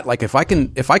back of that, like if I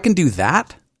can do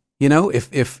that,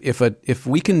 if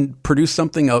we can produce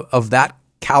something of that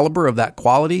caliber, of that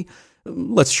quality,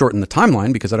 let's shorten the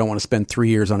timeline because I don't want to spend 3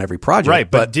 years on every project. Right,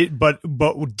 but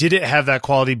did it have that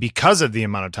quality because of the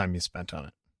amount of time you spent on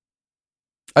it?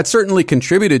 I'd certainly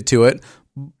contributed to it,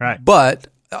 right? But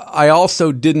I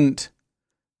also didn't.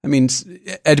 I mean,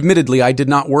 admittedly, I did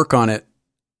not work on it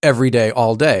every day,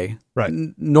 all day. Right.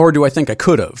 Nor do I think I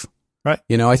could have. Right.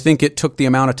 I think it took the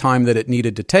amount of time that it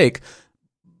needed to take.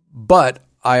 But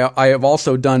I have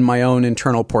also done my own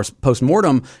internal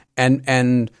postmortem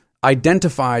and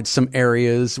identified some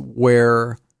areas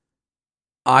where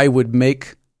I would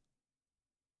make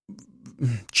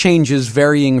changes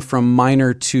varying from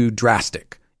minor to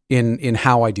drastic in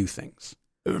how I do things.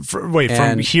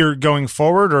 From here going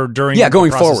forward or during? Yeah, going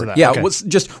the process forward. Of that? Yeah, okay. it was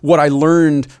just what I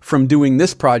learned from doing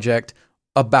this project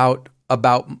about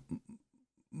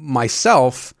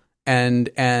myself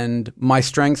and my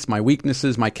strengths, my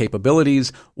weaknesses, my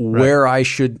capabilities, where I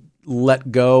should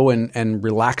let go and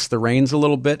relax the reins a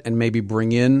little bit and maybe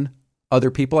bring in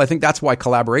other people. I think that's why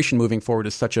collaboration moving forward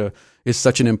is such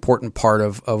an important part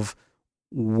of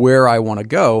where I want to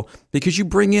go, because you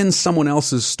bring in someone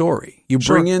else's story. You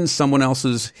bring in someone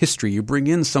else's history. You bring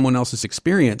in someone else's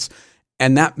experience,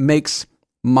 and that makes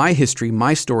my history,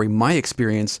 my story, my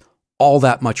experience all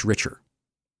that much richer.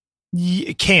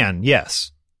 It can,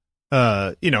 yes.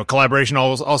 Collaboration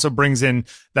also brings in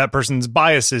that person's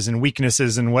biases and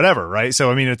weaknesses and whatever, right? So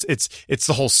I mean, it's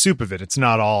the whole soup of it. It's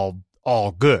not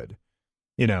all good,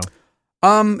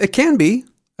 It can be.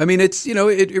 I mean, it's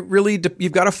it really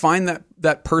you've got to find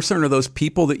that person or those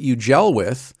people that you gel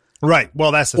with, right?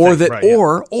 Well, that's the or thing. that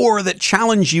right, or that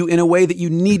challenge you in a way that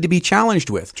you need to be challenged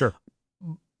with. Sure,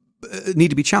 need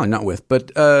to be challenged, not with,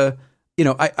 but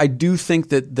I do think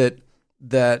that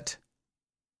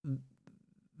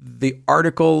the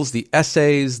articles, the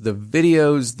essays, the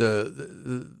videos,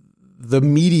 the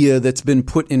media that's been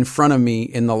put in front of me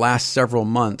in the last several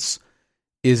months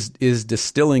is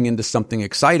distilling into something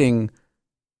exciting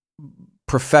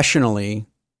professionally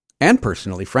and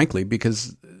personally, frankly,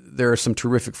 because there are some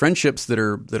terrific friendships that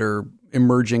are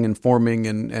emerging and forming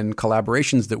and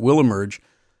collaborations that will emerge.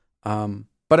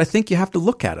 But I think you have to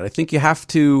look at it. I think you have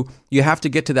to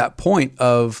get to that point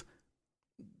of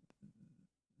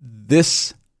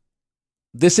this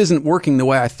isn't working the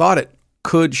way I thought it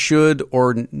could, should,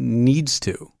 or needs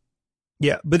to.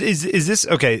 Yeah, but is this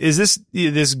okay? Is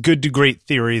this good to great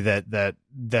theory that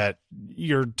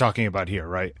you're talking about here,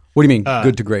 right? What do you mean,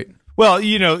 good to great? Well,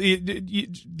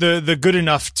 the good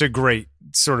enough to great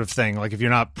sort of thing. Like if you're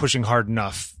not pushing hard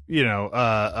enough, if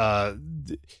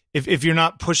you're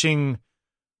not pushing,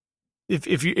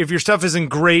 if your stuff isn't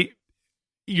great,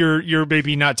 you're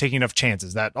maybe not taking enough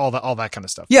chances. That all that kind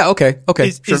of stuff. Yeah. Okay.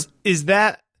 Sure. Is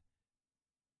that?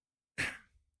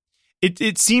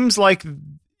 It seems like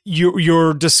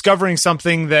you're discovering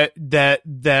something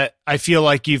that I feel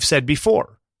like you've said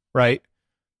before, right?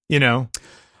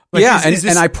 Like yeah,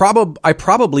 and I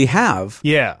probably have.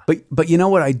 Yeah. But you know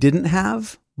what I didn't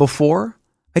have before?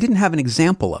 I didn't have an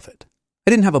example of it.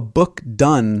 I didn't have a book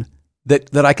done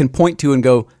that I can point to and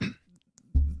go,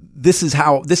 this is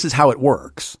how it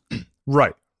works.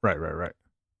 Right.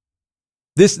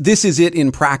 This is it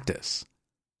in practice.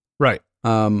 Right.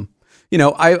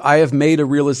 I have made a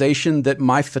realization that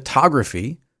my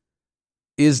photography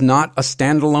is not a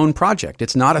standalone project.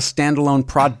 It's not a standalone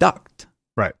product.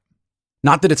 Right.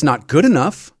 Not that it's not good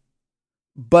enough,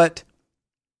 but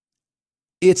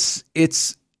it's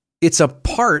a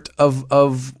part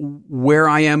of where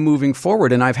I am moving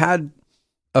forward. And I've had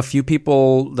a few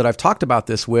people that I've talked about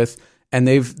this with, and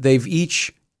they've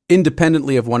each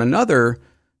independently of one another,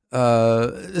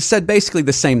 said basically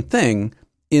the same thing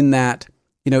in that,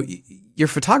 your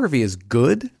photography is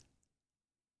good,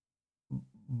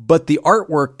 but the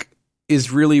artwork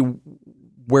is really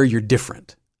where you're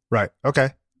different. Right.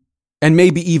 Okay. And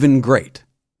maybe even great.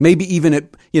 Maybe even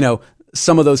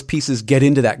some of those pieces get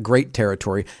into that great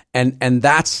territory, and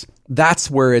that's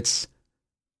where it's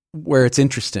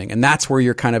interesting, and that's where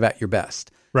you're kind of at your best.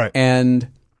 Right. And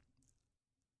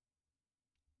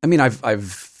I mean,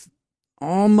 I've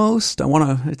almost,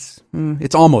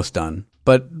 it's almost done,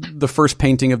 but the first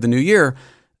painting of the new year,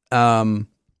 and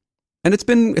it's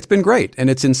been great, and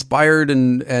it's inspired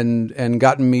and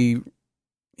gotten me,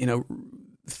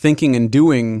 thinking and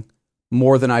doing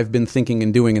more than I've been thinking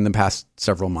and doing in the past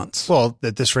several months. Well,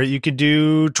 at this rate, you could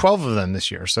do 12 of them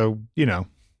this year. So,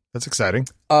 that's exciting.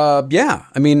 Yeah.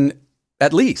 I mean,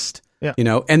 at least, yeah.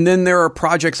 And then there are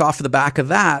projects off the back of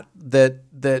that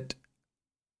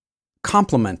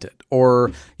complement it.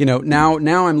 Or, now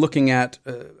I'm looking at,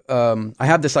 I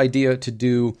have this idea to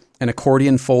do an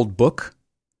accordion fold book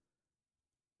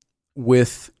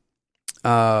with,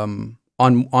 on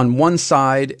one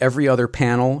side, every other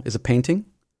panel is a painting.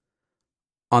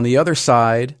 On the other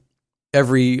side,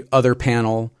 every other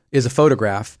panel is a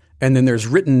photograph, and then there's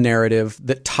written narrative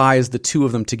that ties the two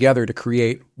of them together to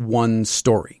create one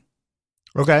story.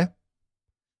 Okay.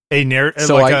 An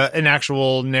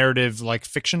actual narrative, like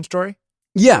fiction story?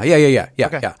 Yeah. Okay.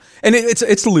 Yeah. And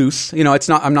it's loose. It's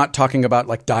not. I'm not talking about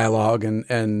like dialogue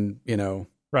and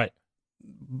right.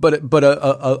 But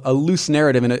a loose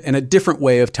narrative and a different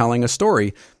way of telling a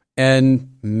story,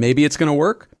 and maybe it's going to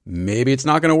work. Maybe it's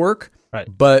not going to work. Right.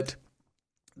 But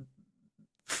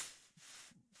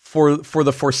for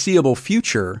the foreseeable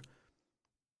future,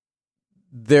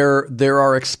 there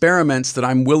are experiments that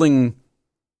I'm willing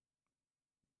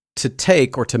to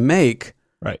take or to make,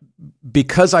 right,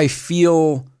 because I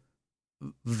feel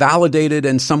validated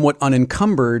and somewhat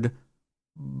unencumbered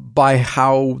by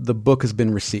how the book has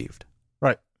been received.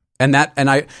 Right. And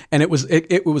it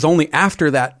was only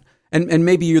after that. And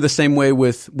maybe you're the same way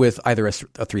with either a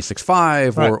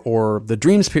 365 right, or the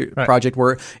Dreams right, project,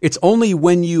 where it's only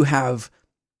when you have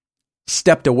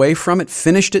stepped away from it,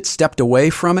 finished it, stepped away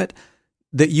from it,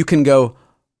 that you can go,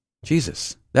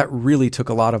 Jesus, that really took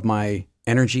a lot of my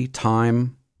energy,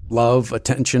 time, love,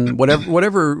 attention,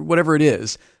 whatever it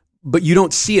is. But you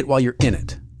don't see it while you're in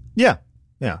it. Yeah,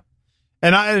 yeah.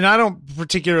 And I don't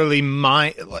particularly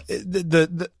mind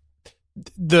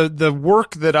the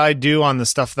work that I do on the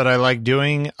stuff that I like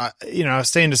doing. I was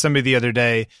saying to somebody the other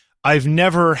day, I've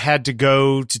never had to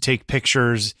go to take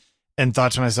pictures and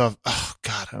thought to myself, oh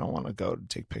God, I don't want to go to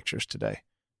take pictures today.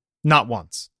 Not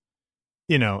once,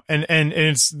 and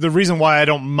it's the reason why I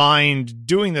don't mind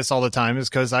doing this all the time is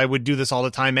because I would do this all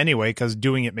the time anyway, because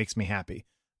doing it makes me happy.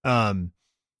 And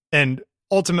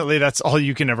ultimately, that's all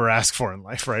you can ever ask for in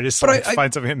life, right? Is to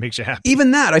find something that makes you happy.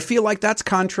 Even that, I feel like that's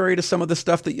contrary to some of the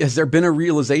stuff that, has there been a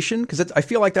realization? Because I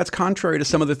feel like that's contrary to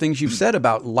some of the things you've said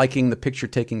about liking the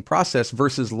picture-taking process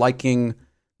versus liking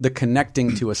the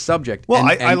connecting to a subject. Well,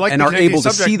 I like and the are able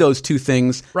subject. To see those two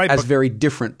things right, as very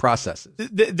different processes.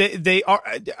 They are.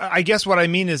 I guess what I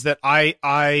mean is that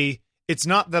it's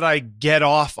not that I get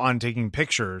off on taking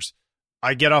pictures.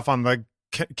 I get off on the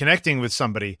connecting with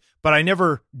somebody, but I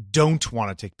never don't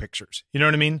want to take pictures. You know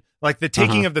what I mean? Like the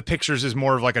taking of the pictures is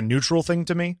more of like a neutral thing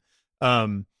to me.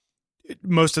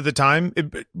 Most of the time,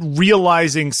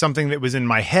 realizing something that was in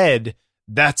my head,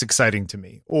 that's exciting to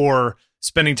me. Or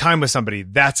spending time with somebody,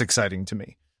 that's exciting to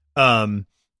me. And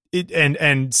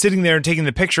sitting there and taking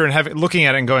the picture and looking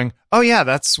at it and going, oh yeah,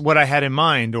 that's what I had in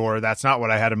mind, or that's not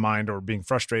what I had in mind, or being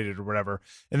frustrated or whatever.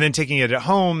 And then taking it at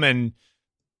home and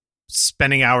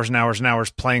spending hours and hours and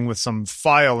hours playing with some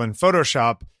file in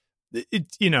Photoshop.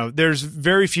 There's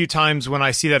very few times when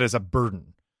I see that as a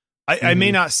burden. I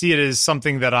may not see it as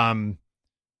something that I'm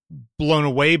blown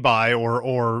away by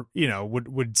or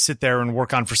would sit there and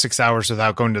work on for 6 hours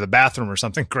without going to the bathroom or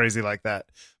something crazy like that.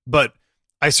 But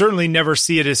I certainly never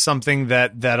see it as something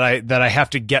that I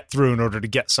have to get through in order to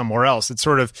get somewhere else.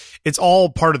 It's all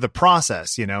part of the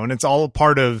process, and it's all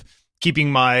part of keeping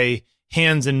my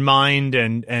hands and mind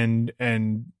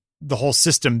and the whole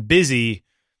system busy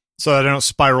so that I don't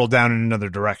spiral down in another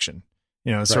direction.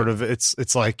 Right. Sort of,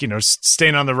 it's like,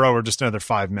 staying on the row or just another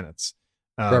 5 minutes.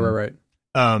 Right.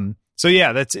 So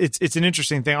yeah, it's an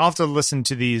interesting thing. I'll have to listen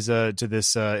to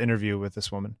this interview with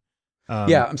this woman.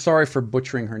 Yeah, I'm sorry for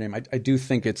butchering her name. I do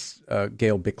think it's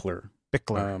Gail Bickler.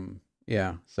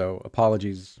 Yeah. So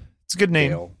apologies. It's a good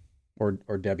name. Gail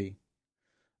or Debbie.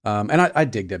 And I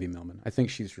dig Debbie Millman. I think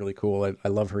she's really cool. I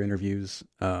love her interviews.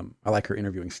 I like her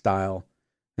interviewing style.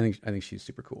 I think she's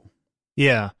super cool.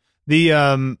 Yeah.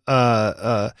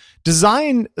 The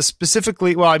design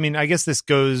specifically, well, I mean, I guess this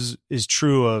is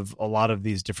true of a lot of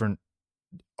these different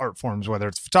art forms, whether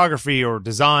it's photography or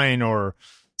design or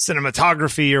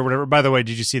cinematography or whatever. By the way,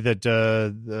 did you see that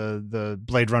the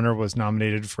Blade Runner was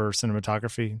nominated for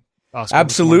cinematography Oscar?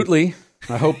 Absolutely.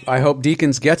 I hope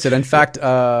Deakins gets it. In fact,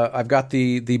 I've got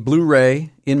the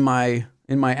Blu-ray in my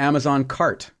Amazon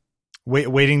cart,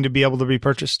 waiting to be able to be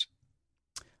purchased.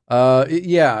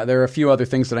 Yeah, there are a few other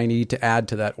things that I need to add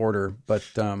to that order, but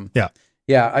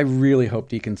yeah, I really hope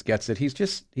Deakins gets it.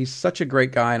 He's such a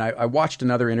great guy, and I watched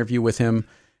another interview with him,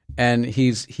 and he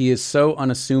is so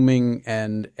unassuming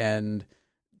and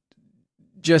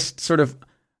just sort of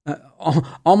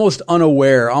almost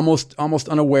unaware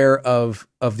of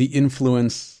the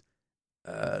influence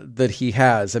that he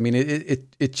has. I mean,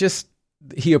 it just,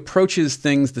 he approaches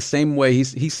things the same way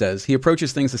he says he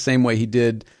approaches things the same way he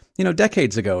did,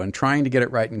 decades ago, and trying to get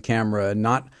it right in camera and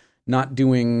not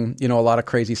doing, a lot of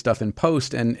crazy stuff in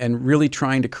post, and really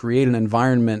trying to create an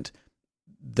environment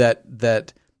that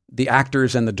the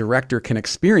actors and the director can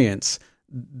experience,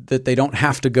 that they don't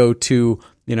have to go to,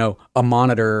 a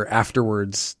monitor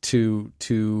afterwards to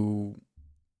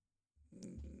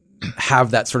have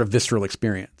that sort of visceral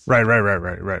experience.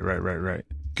 Right.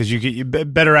 Because you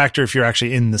get better actor if you're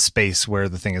actually in the space where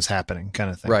the thing is happening, kind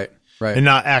of thing. Right. And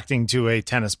not acting to a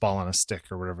tennis ball on a stick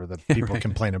or whatever that people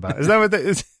complain about. Is that what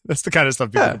that's the kind of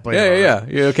stuff people complain about?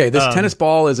 Yeah. Okay, this tennis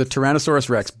ball is a Tyrannosaurus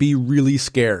Rex. Be really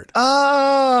scared.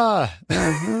 Yeah.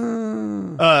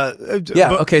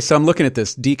 Okay, so I'm looking at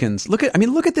this. Deakins. Look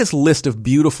at this list of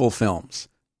beautiful films.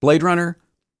 Blade Runner,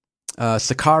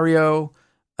 Sicario,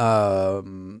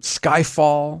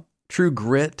 Skyfall, True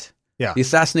Grit. Yeah. The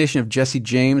Assassination of Jesse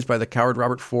James by the coward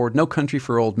Robert Ford, No Country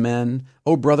for Old Men,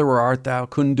 Oh Brother, Where Art Thou,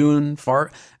 Kundun,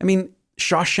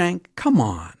 Shawshank, come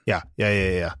on. Yeah.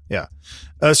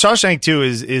 Shawshank too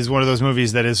is one of those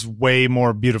movies that is way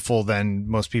more beautiful than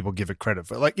most people give it credit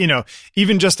for. Like,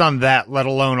 even just on that, let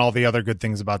alone all the other good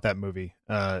things about that movie,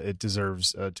 it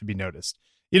deserves to be noticed.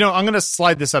 I'm going to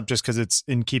slide this up just because it's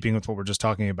in keeping with what we're just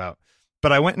talking about.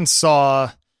 But I went and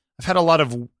I've had a lot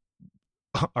of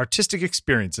artistic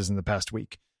experiences in the past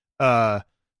week. I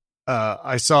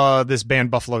saw this band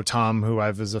Buffalo Tom, who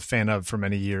I was a fan of for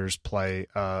many years, play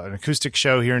an acoustic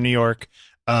show here in New York.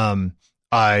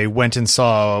 I went and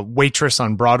saw Waitress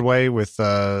on Broadway with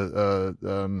what's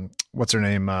her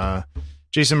name,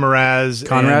 Jason Mraz,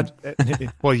 Conrad.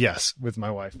 Well, yes, with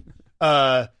my wife.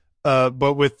 But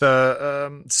with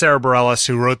Sarah Bareilles,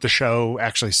 who wrote the show,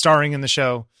 actually starring in the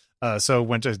show. So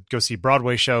went to go see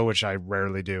Broadway show, which I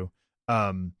rarely do.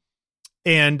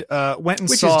 And went and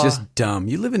Which saw... is just dumb.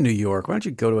 You live in New York. Why don't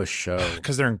you go to a show?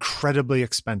 Because they're incredibly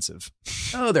expensive.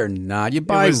 No, they're not. You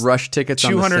buy rush tickets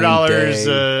on the same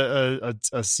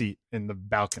 $200 a seat in the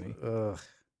balcony. Ugh.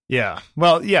 Yeah.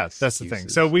 Well, yeah, that's the thing.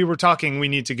 So we were talking, we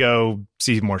need to go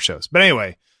see more shows. But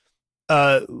anyway,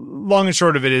 long and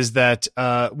short of it is that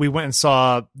we went and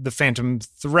saw The Phantom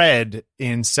Thread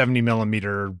in 70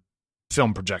 millimeter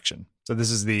film projection. So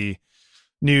this is the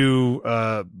new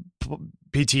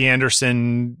P.T.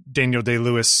 Anderson, Daniel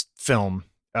Day-Lewis film.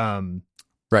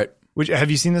 Right.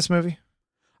 Have you seen this movie?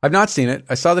 I've not seen it.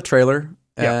 I saw the trailer,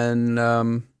 and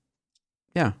I'll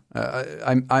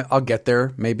get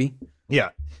there maybe. Yeah.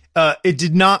 It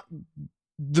did not.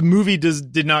 The movie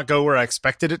did not go where I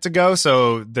expected it to go.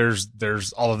 So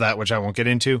there's all of that, which I won't get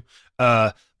into.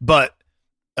 But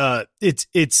I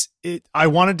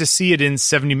wanted to see it in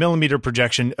 70 millimeter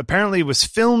projection. Apparently it was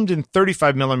filmed in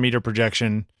 35 millimeter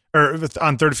projection, or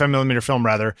on 35 millimeter film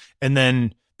rather, and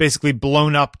then basically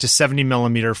blown up to 70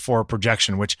 millimeter for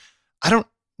projection, which I don't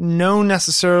know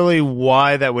necessarily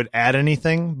why that would add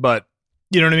anything, but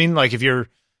you know what I mean? Like if you're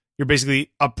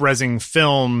basically up-resing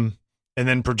film and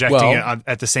then projecting it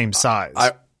at the same size.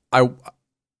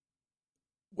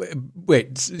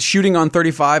 Wait, shooting on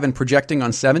 35 and projecting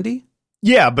on 70?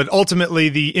 Yeah, but ultimately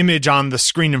the image on the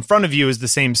screen in front of you is the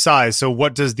same size. So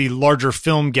what does the larger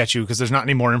film get you? Because there's not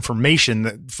any more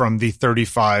information from the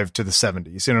 35 to the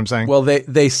 70. You see what I'm saying? Well,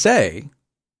 they say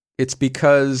it's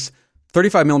because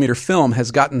 35 millimeter film has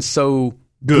gotten so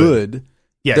good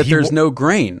that there's no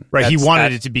grain. Right. He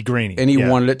wanted it to be grainy. And he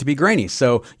wanted it to be grainy.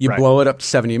 So you blow it up to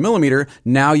 70 millimeter.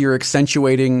 Now you're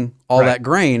accentuating all that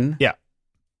grain. Yeah.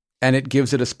 And it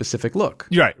gives it a specific look.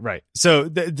 Right. So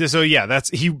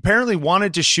he apparently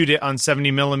wanted to shoot it on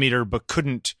 70 millimeter, but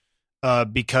couldn't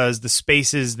because the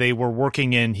spaces they were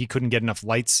working in, he couldn't get enough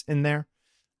lights in there.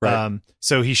 Right.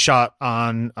 So he shot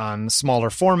on smaller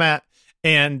format.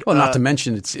 And well, not to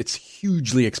mention it's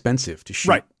hugely expensive to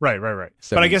shoot. Right.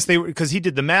 But I guess because he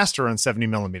did the master on 70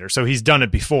 millimeter, so he's done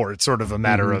it before. It's sort of a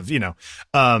matter of,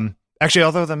 actually,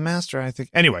 although the master, I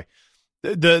think, anyway,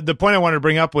 the point I wanted to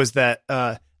bring up was that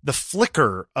the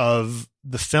flicker of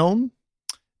the film,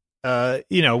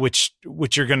 which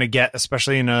you're going to get,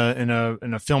 especially in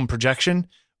a film projection,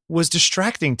 was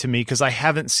distracting to me because I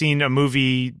haven't seen a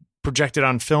movie projected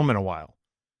on film in a while.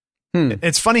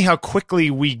 It's funny how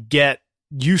quickly we get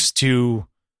used to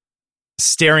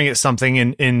staring at something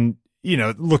in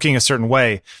looking a certain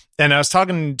way. And I was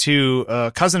talking to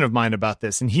a cousin of mine about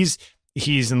this, and he's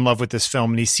in love with this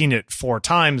film, and he's seen it 4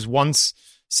 times, once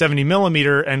 70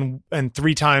 millimeter and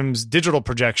 3 times digital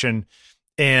projection.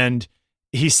 And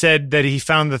he said that he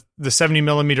found the 70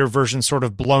 millimeter version sort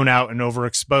of blown out and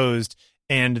overexposed,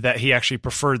 and that he actually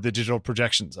preferred the digital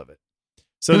projections of it.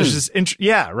 So there's this,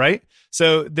 right?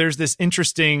 So there's this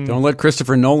interesting. Don't let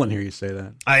Christopher Nolan hear you say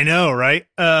that. I know, right?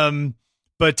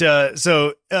 But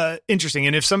interesting.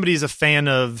 And if somebody is a fan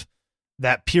of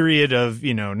that period of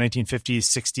 1950s,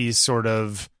 60s, sort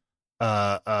of,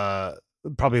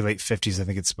 probably late 50s, I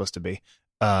think it's supposed to be,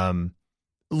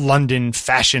 London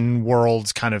fashion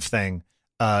worlds kind of thing,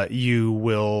 you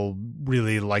will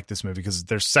really like this movie because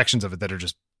there's sections of it that are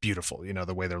just beautiful.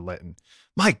 The way they're lit, and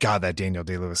my God, that Daniel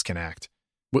Day-Lewis can act.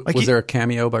 Was there a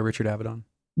cameo by Richard Avedon?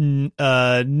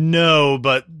 No,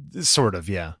 but sort of,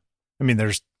 yeah. I mean,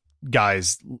 there's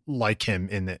guys like him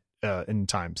in it in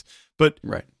times, but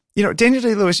right. Daniel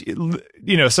Day-Lewis.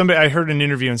 Somebody, I heard an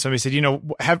interview and somebody said,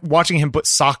 watching him put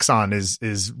socks on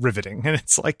is riveting, and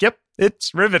it's like, yep,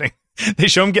 it's riveting. They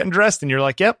show him getting dressed, and you're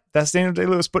like, yep, that's Daniel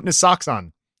Day-Lewis putting his socks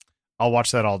on. I'll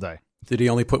watch that all day. Did he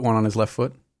only put one on his left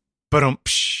foot? But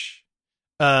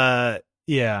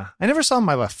yeah, I never saw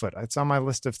my left foot. It's on my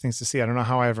list of things to see. I don't know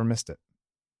how I ever missed it.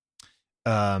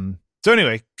 So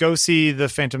anyway, go see The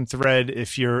Phantom Thread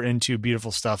if you're into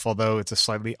beautiful stuff, although it's a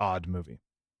slightly odd movie.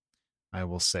 I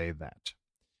will say that.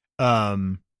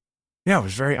 It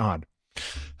was very odd.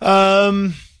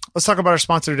 Let's talk about our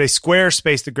sponsor today,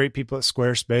 Squarespace, the great people at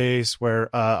Squarespace, where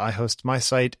I host my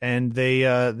site, and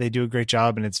they do a great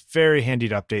job, and it's very handy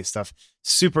to update stuff.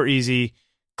 Super easy.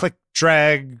 Click,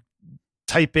 drag,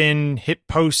 type in, hit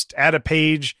post, add a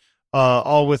page,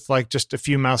 all with like just a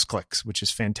few mouse clicks, which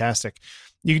is fantastic.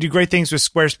 You can do great things with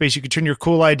Squarespace. You could turn your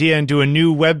cool idea into a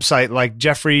new website, like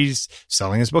Jeffrey's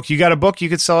selling his book. You got a book, you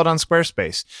could sell it on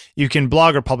Squarespace. You can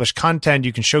blog or publish content.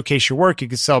 You can showcase your work. You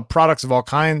can sell products of all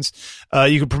kinds.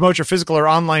 You can promote your physical or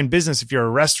online business if you're a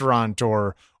restaurant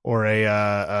or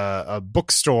a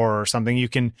bookstore or something. You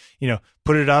can,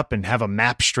 put it up and have a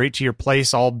map straight to your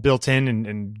place, all built in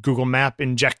and Google Map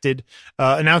injected.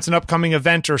 Announce an upcoming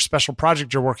event or special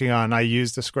project you're working on. I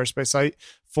used the Squarespace site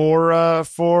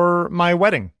for my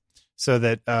wedding, so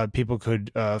that people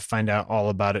could find out all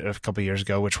about it a couple of years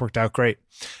ago, which worked out great.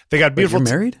 They got beautiful. Wait,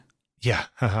 you're married?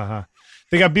 Yeah.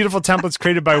 They got beautiful templates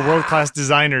created by world-class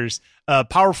designers,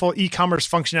 powerful e-commerce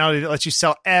functionality that lets you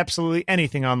sell absolutely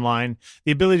anything online,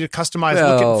 the ability to customize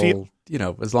look and feel.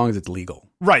 As long as it's legal.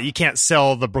 Right. You can't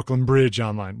sell the Brooklyn Bridge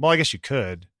online. Well, I guess you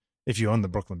could if you own the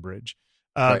Brooklyn Bridge.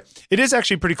 Right. It is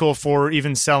actually pretty cool for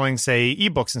even selling, say,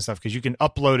 ebooks and stuff, because you can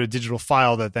upload a digital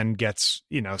file that then gets,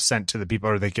 sent to the people,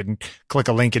 or they can click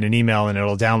a link in an email and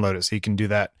it'll download it. So you can do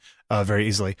that very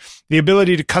easily. The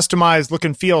ability to customize look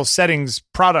and feel, settings,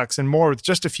 products, and more with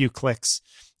just a few clicks.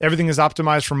 Everything is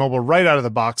optimized for mobile right out of the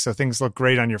box, so things look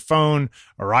great on your phone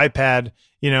or iPad.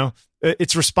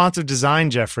 It's responsive design,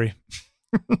 Jeffrey.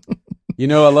 I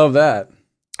love that.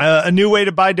 A new way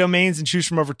to buy domains and choose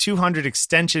from over 200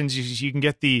 extensions. You can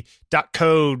get the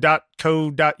 .co,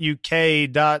 .co.uk,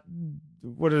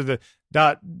 what are the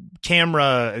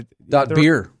 .camera,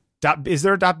 .beer. Is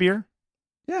there a .beer?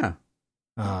 Yeah.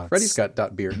 Freddie's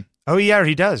got .beer. Oh yeah,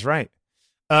 he does. Right.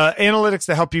 Analytics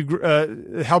to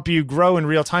help you grow in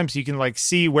real time, so you can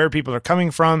see where people are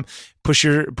coming from, push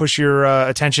your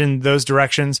attention those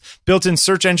directions. Built-in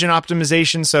search engine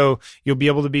optimization, so you'll be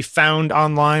able to be found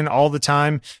online all the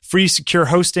time. Free secure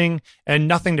hosting, and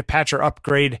nothing to patch or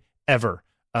upgrade ever.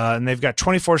 And they've got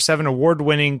 24/7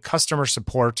 award-winning customer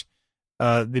support.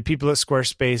 The people at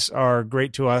Squarespace are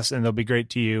great to us, and they'll be great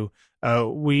to you.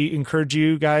 We encourage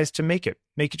you guys to make it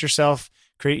yourself.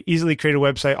 Easily create a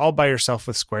website all by yourself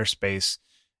with Squarespace.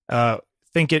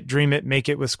 Think it, dream it, make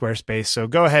it with Squarespace. So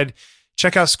go ahead,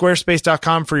 check out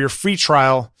squarespace.com for your free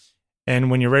trial.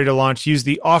 And when you're ready to launch, use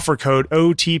the offer code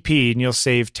OTP and you'll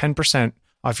save 10%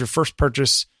 off your first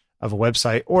purchase of a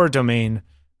website or a domain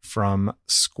from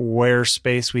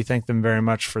Squarespace. We thank them very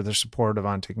much for their support of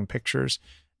On Taking Pictures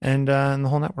and the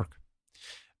whole network.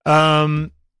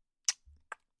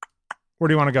 Where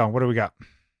do you want to go? What do we got?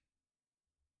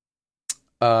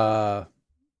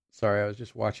 Sorry, I was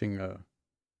just watching a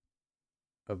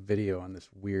video on this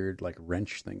weird like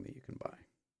wrench thing that you can buy.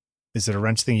 Is it a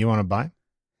wrench thing you want to buy?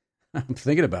 I'm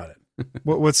thinking about it.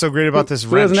 What's so great about this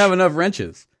Who wrench? doesn't have enough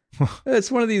wrenches?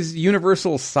 It's one of these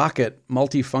universal socket,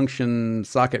 multi-function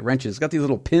socket wrenches. It's got these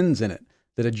little pins in it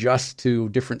that adjust to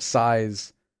different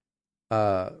size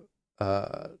heads,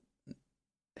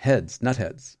 nut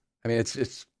heads. I mean,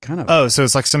 it's kind of... Oh, so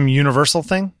it's like some universal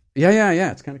thing?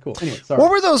 Yeah. It's kind of cool. Anyway, sorry. What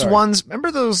were those ones?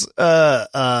 Remember those?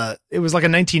 It was like a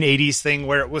 1980s thing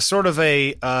where it was sort of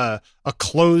a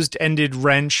closed-ended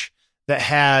wrench that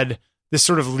had this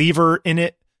sort of lever in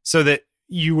it, so that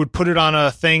you would put it on a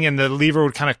thing and the lever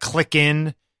would kind of click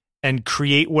in and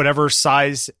create whatever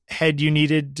size head you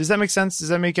needed. Does that make sense? Does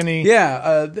that make any?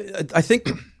 Yeah, I think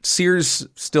Sears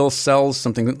still sells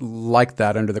something like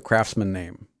that under the Craftsman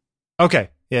name.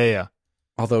 Okay. Yeah.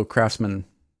 Although Craftsman,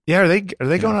 yeah, are they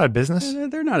going out of business?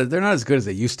 they're not as good as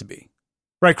they used to be.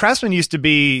 Right, Craftsman used to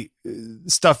be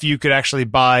stuff you could actually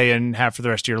buy and have for the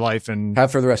rest of your life, and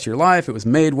have for the rest of your life. It was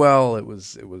made well. It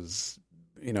was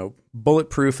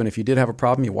bulletproof. And if you did have a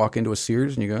problem, you walk into a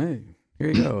Sears and you go, "Hey, here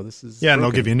you go. This is and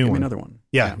they'll give you a new one, another one."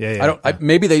 Yeah.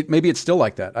 Maybe it's still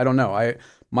like that. I don't know.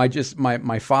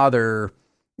 My father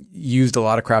used a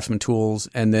lot of Craftsman tools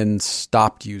and then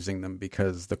stopped using them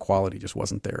because the quality just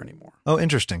wasn't there anymore. Oh,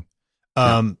 interesting.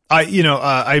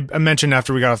 I mentioned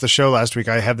after we got off the show last week,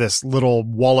 I have this little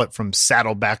wallet from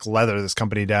Saddleback Leather, this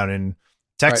company down in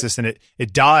Texas, right. And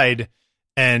it died,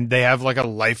 and they have like a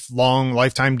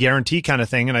lifetime guarantee kind of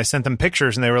thing. And I sent them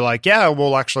pictures and they were like, yeah,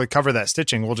 we'll actually cover that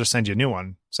stitching. We'll just send you a new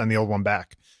one, send the old one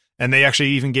back. And they actually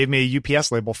even gave me a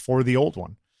UPS label for the old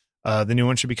one. The new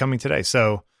one should be coming today.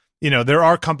 So, there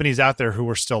are companies out there who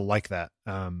are still like that.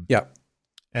 Yeah.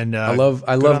 And I love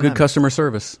good customer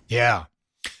service. Yeah.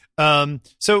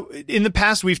 So in the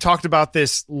past, we've talked about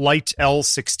this Light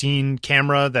L16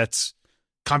 camera that's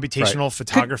computational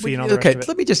photography and all the rest of it. Okay,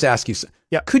 let me just ask you.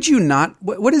 Yeah. Could you not?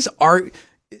 What is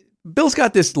Bill's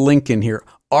got this link in here.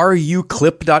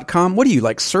 ruclip.com. What are you,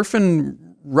 like surfing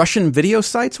Russian video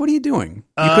sites? What are you doing?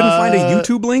 You couldn't find a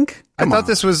YouTube link? I thought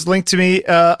this was linked to me.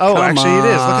 Actually it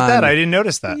is. Look at that. I didn't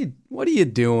notice that. What are you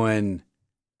doing?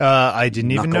 I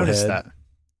didn't even notice that.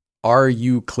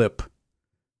 ruclip.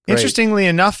 Great. Interestingly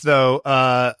enough,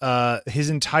 though,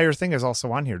 his entire thing is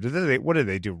also on here. What did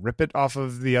they do? Rip it off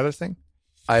of the other thing?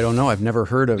 I don't know. I've never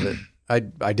heard of it.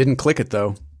 I didn't click it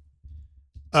though.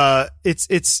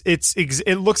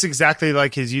 It looks exactly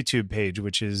like his YouTube page,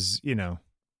 which is,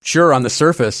 sure on the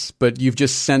surface, but you've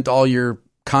just sent all your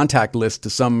contact list to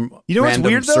some random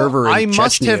weird, server. I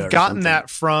must Chechnya have gotten something.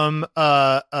 that from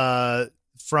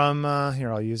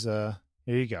here. I'll use here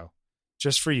you go.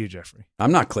 Just for you, Jeffrey.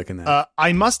 I'm not clicking that.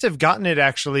 I must have gotten it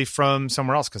actually from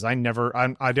somewhere else because I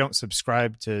don't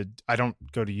subscribe to. I don't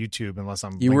go to YouTube unless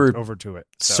I'm linked over to it.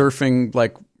 So. Surfing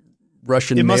like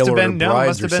Russian. It must have been it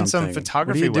must have been some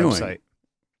photography website.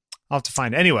 I'll have to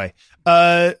find it. Anyway.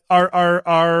 Our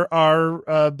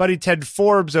buddy Ted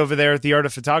Forbes over there at the Art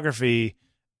of Photography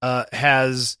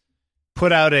has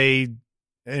put out a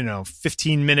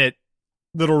 15-minute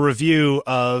little review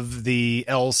of the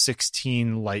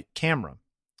L16 light camera,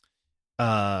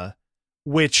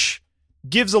 which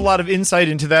gives a lot of insight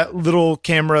into that little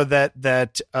camera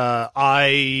that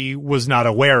I was not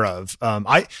aware of.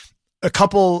 A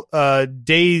couple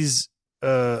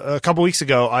weeks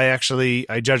ago,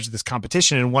 I judged this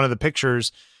competition, and one of the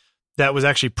pictures that was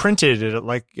actually printed at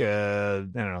like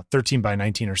 13 by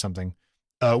 19 or something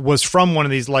was from one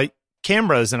of these light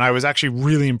cameras, and I was actually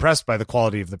really impressed by the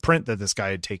quality of the print that this guy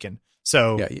had taken.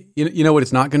 So yeah, you know what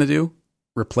it's not going to do?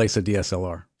 Replace a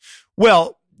DSLR.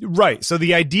 Well, right. So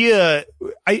the idea,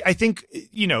 I think,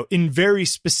 in very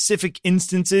specific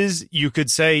instances, you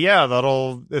could say, yeah,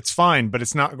 it's fine, but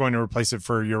it's not going to replace it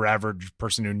for your average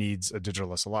person who needs a digital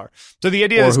SLR. So the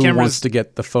idea of this camera wants to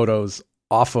get the photos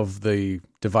off of the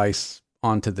device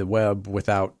onto the web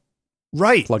without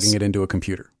plugging it into a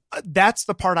computer. That's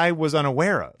the part I was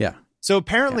unaware of. Yeah. So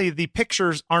apparently the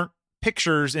pictures aren't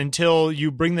pictures until you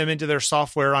bring them into their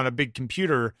software on a big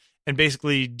computer and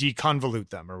basically deconvolute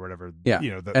them or whatever. Yeah.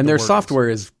 And their software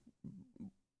is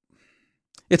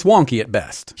it's wonky at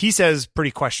best. He says pretty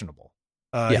questionable.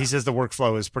 He says the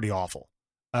workflow is pretty awful.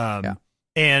 And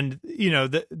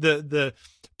the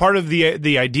part of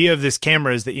the idea of this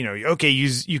camera is that,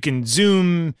 you can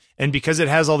zoom, and because it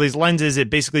has all these lenses, it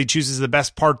basically chooses the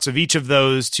best parts of each of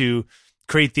those to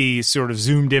create the sort of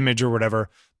zoomed image or whatever.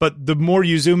 But the more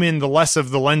you zoom in, the less of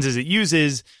the lenses it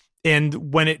uses.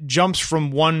 And when it jumps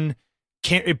from one,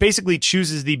 it basically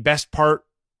chooses the best part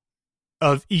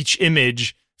of each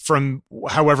image from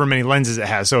however many lenses it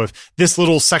has. So if this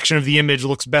little section of the image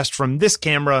looks best from this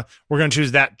camera, we're going to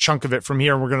choose that chunk of it from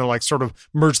here, and we're going to like sort of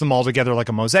merge them all together like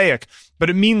a mosaic. But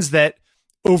it means that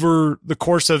over the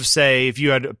course of, say, if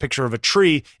you had a picture of a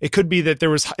tree, it could be that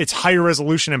it's higher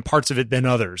resolution in parts of it than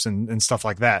others and stuff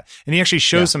like that. And he actually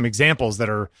shows some examples that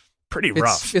are pretty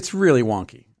rough. It's really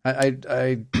wonky. And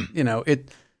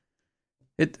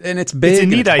it's big. It's a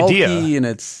neat and it's bulky, idea, and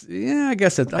it's I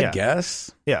guess I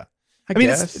guess. Yeah, I mean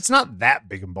guess. it's not that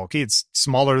big and bulky. It's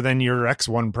smaller than your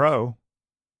X1 Pro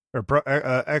or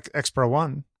X Pro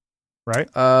 1, right?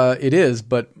 It is,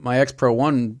 but my X Pro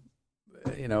 1,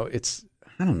 it's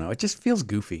I don't know. It just feels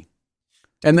goofy,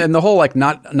 and then the whole like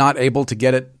not able to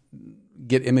get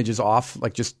images off,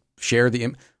 like just share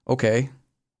the okay.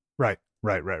 Right.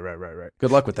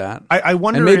 Good luck with that. I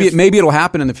wonder, and maybe it'll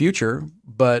happen in the future,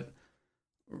 but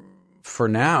for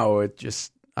now, it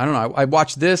just I don't know. I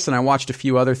watched this and I watched a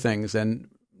few other things, and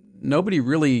nobody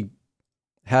really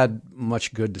had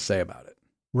much good to say about it.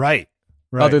 Right.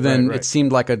 Other than it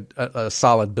seemed like a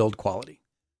solid build quality.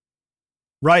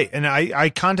 Right. And I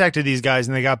contacted these guys,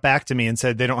 and they got back to me and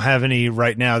said they don't have any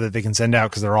right now that they can send out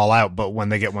because they're all out. But when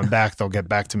they get one back, they'll get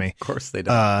back to me. Of course they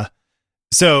don't.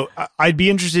 So I'd be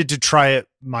interested to try it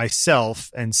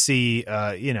myself and see,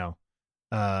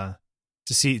 to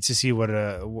see what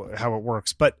how it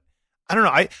works. But I don't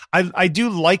know. I do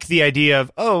like the idea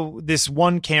of, this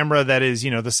one camera that is,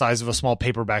 the size of a small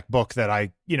paperback book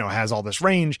that has all this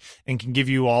range and can give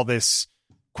you all this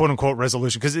quote unquote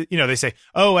resolution. Cause they say,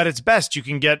 at its best, you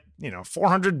can get,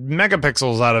 400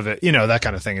 megapixels out of it, that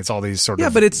kind of thing. It's all these sort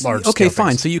of, but it's large okay, fine.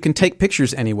 things. So you can take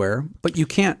pictures anywhere, but you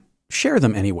can't share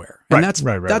them anywhere. And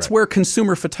that's where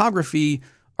consumer photography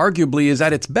arguably is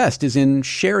at its best, is in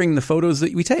sharing the photos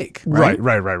that we take. Right.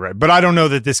 But I don't know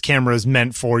that this camera is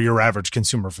meant for your average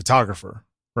consumer photographer.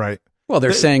 Right. Well,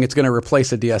 they're saying it's going to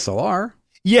replace a DSLR.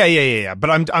 Yeah. But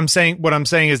I'm saying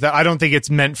is that I don't think it's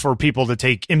meant for people to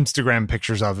take Instagram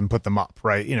pictures of and put them up.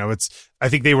 Right. I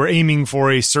think they were aiming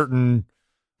for a certain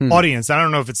audience. I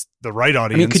don't know if it's the right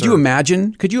audience. I mean, could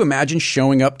you imagine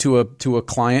showing up to a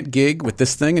client gig with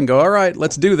this thing and go, all right,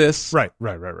 let's do this. Right.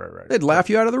 They'd laugh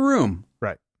you out of the room.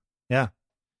 Right. Yeah.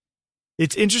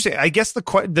 It's interesting. I guess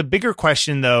the bigger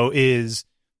question though is,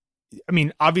 I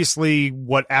mean, obviously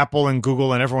what Apple and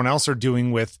Google and everyone else are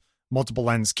doing with multiple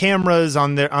lens cameras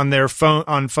on their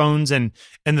phones and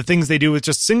the things they do with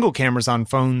just single cameras on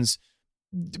phones,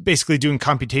 basically doing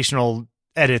computational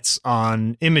edits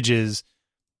on images.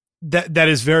 That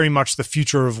is very much the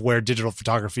future of where digital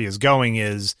photography is going,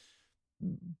 is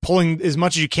pulling as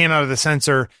much as you can out of the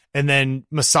sensor and then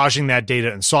massaging that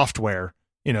data in software.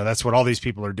 That's what all these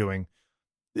people are doing.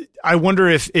 I wonder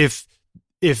if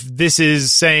this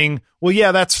is saying, well,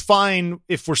 yeah, that's fine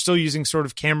if we're still using sort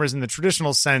of cameras in the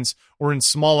traditional sense or in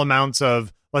small amounts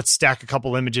of let's stack a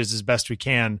couple images as best we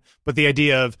can. But the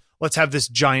idea of let's have this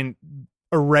giant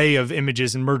array of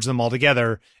images and merge them all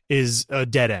together is a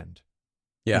dead end.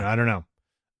 Yeah. I don't know.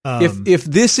 If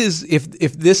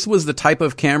this was the type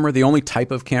of camera, the only type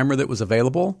of camera that was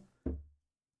available,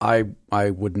 I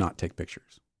would not take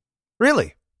pictures.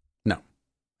 Really? No.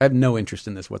 I have no interest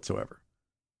in this whatsoever.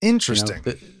 Interesting.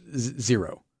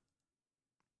 Zero.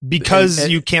 Because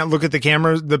you can't look at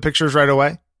the pictures right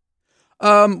away?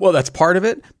 Well, that's part of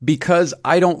it. Because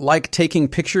I don't like taking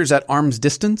pictures at arm's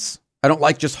distance. I don't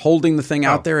like just holding the thing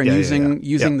out there and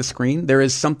using the screen. There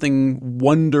is something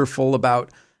wonderful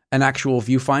about an actual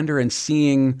viewfinder and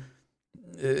seeing,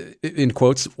 in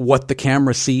quotes, what the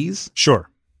camera sees. Sure.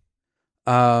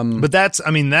 But that's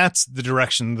the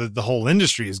direction the whole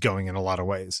industry is going in a lot of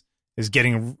ways, is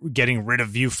getting rid of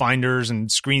viewfinders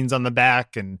and screens on the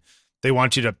back, and they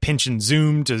want you to pinch and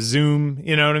zoom to zoom.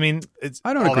 You know what I mean?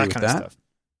 I don't agree with that. Stuff.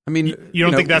 I mean, you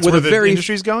don't think that's where the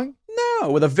industry's going?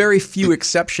 No, with a very few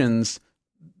exceptions,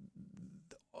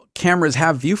 cameras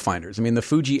have viewfinders. I mean, the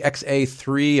Fuji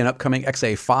XA3 and upcoming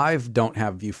XA5 don't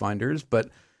have viewfinders, but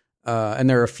and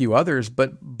there are a few others.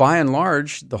 But by and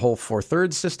large, the whole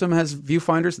 4/3 system has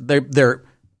viewfinders. They're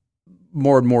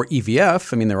more and more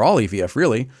EVF. I mean, they're all EVF,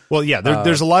 really. Well, yeah,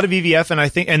 there's a lot of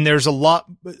EVF, and there's a lot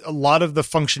of the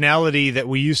functionality that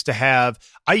we used to have.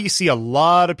 I see a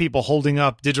lot of people holding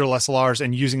up digital SLRs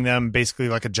and using them basically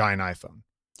like a giant iPhone.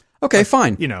 Okay,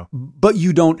 fine. But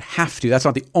you don't have to. That's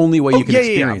not the only way you can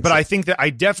experience it. But I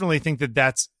definitely think that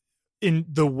that's in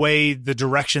the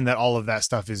direction that all of that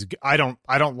stuff is. I don't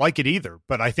like it either,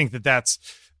 but I think that that's,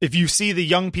 if you see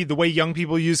the way young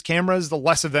people use cameras, the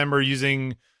less of them are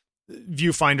using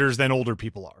viewfinders than older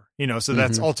people are, so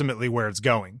that's ultimately where it's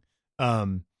going.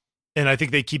 And I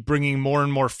think they keep bringing more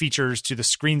and more features to the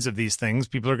screens of these things.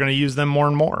 People are going to use them more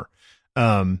and more.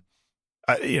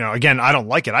 again, I don't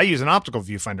like it. I use an optical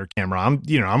viewfinder camera.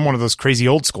 I'm one of those crazy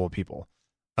old school people.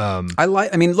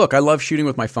 Look, I love shooting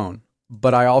with my phone,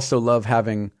 but I also love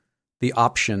having the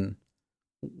option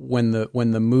when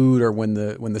the mood or when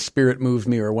the spirit moves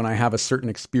me, or when I have a certain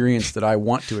experience that I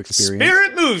want to experience.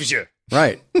 Spirit moves you.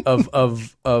 Right.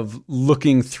 Of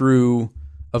looking through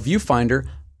a viewfinder,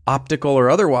 optical or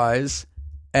otherwise,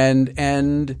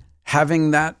 and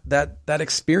having that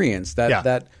experience,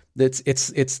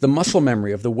 it's the muscle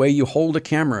memory of the way you hold a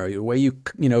camera, the way you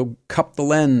cup the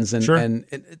lens, and sure.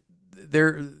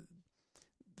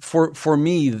 For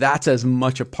me, that's as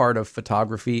much a part of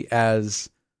photography as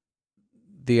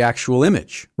the actual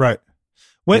image, right?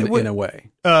 In a way.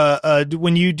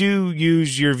 When you do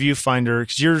use your viewfinder,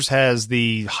 because yours has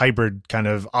the hybrid kind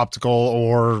of optical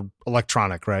or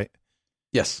electronic, right?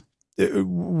 Yes.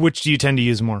 Which do you tend to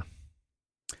use more?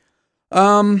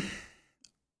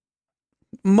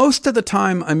 Most of the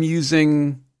time I'm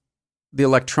using the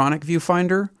electronic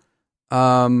viewfinder,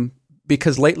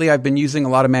 because lately I've been using a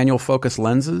lot of manual focus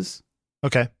lenses.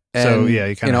 Okay. And, so yeah,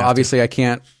 you kind of obviously I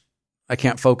can't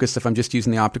focus if I'm just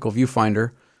using the optical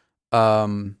viewfinder.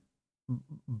 But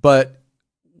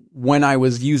when I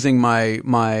was using my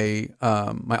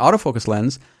autofocus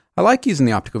lens, I like using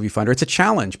the optical viewfinder. It's a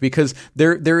challenge because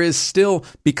there is still,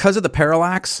 because of the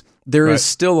parallax, there is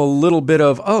still a little bit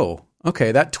of,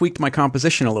 okay, that tweaked my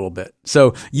composition a little bit.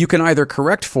 So you can either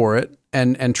correct for it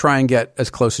and try and get as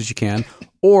close as you can,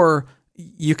 or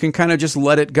you can kind of just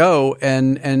let it go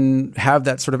and have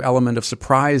that sort of element of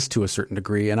surprise to a certain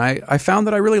degree. And I found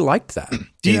that I really liked that.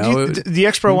 The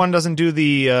X Pro one doesn't do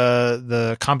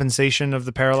the compensation of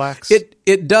the parallax?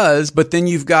 It does, but then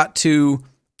you've got to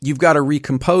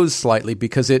recompose slightly,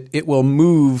 because it will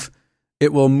move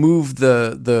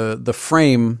the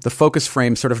frame, the focus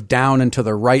frame, sort of down and to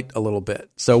the right a little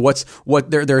bit. So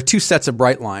there are two sets of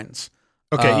bright lines.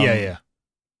 Okay, yeah.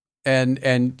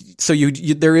 And so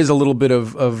there is a little bit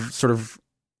of sort of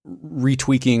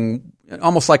retweaking,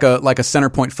 almost like a center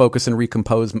point focus and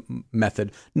recompose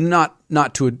method. Not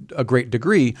to a great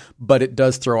degree, but it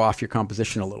does throw off your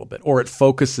composition a little bit, or it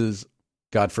focuses,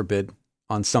 God forbid,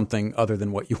 on something other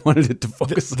than what you wanted it to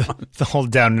focus on. The whole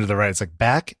down and to the right. It's like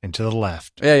back and to the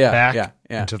left. Yeah. Back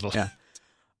and to the left.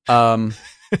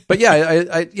 But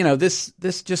yeah,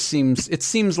 this just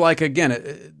seems like,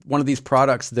 again, one of these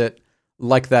products that,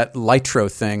 like that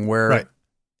Lytro thing where,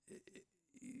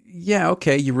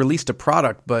 okay, you released a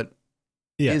product, but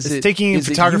it's taking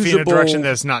photography in a direction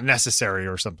that's not necessary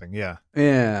or something. Yeah.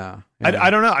 I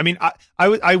don't know. I mean,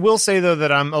 I will say though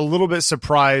that I'm a little bit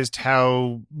surprised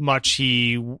how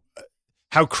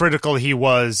critical he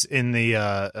was in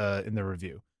the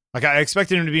review. Like, I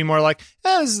expected him to be more like,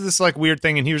 this is this like weird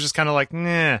thing, and he was just kind of like,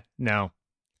 nah, no.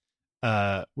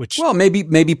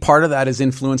 Maybe part of that is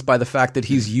influenced by the fact that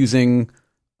he's using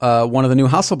one of the new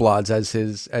Hasselblads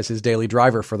as his daily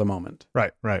driver for the moment.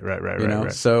 Right.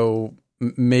 So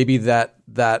maybe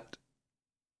that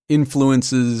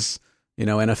influences,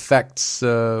 and affects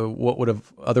what would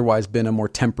have otherwise been a more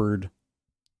tempered,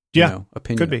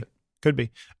 opinion. Could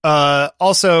be.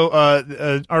 Also,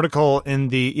 an article in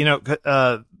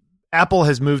the, Apple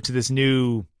has moved to this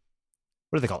new,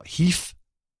 what do they call it? HEIF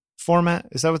format?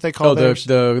 Is that what they call theirs?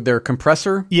 Their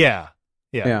compressor? Yeah.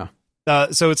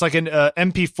 So it's like an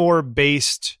MP4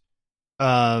 based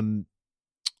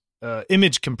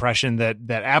image compression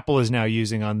that Apple is now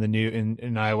using on the new in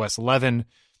iOS 11,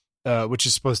 which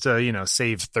is supposed to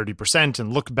save 30%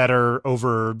 and look better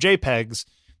over JPEGs.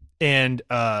 And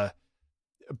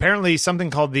apparently something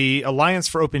called the Alliance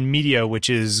for Open Media, which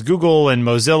is Google and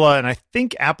Mozilla, and I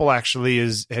think Apple actually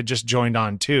had just joined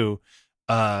on too,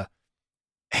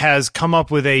 has come up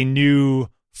with a new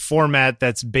format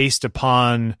that's based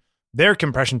upon their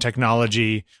compression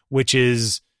technology, which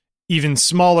is even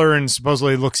smaller and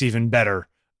supposedly looks even better.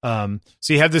 So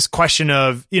you have this question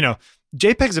of,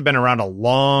 JPEGs have been around a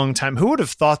long time. Who would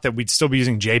have thought that we'd still be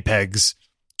using JPEGs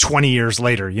 20 years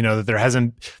later?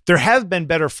 That there have been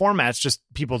better formats, just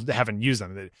people haven't used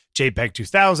them. The JPEG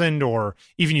 2000, or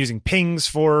even using pings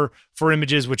for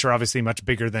images, which are obviously much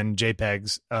bigger than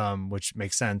JPEGs, which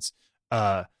makes sense.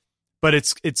 But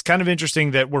it's kind of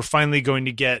interesting that we're finally going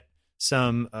to get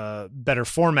some better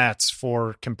formats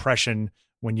for compression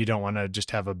when you don't want to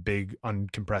just have a big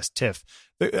uncompressed TIFF.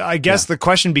 I guess the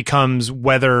question becomes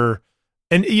whether,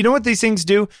 and you know what these things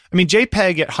do? I mean,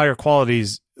 JPEG at higher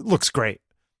qualities looks great.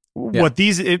 Yeah. What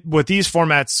these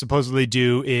formats supposedly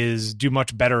do is do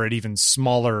much better at even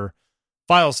smaller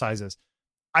file sizes.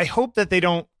 I hope that they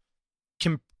don't,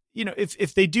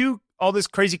 if they do all this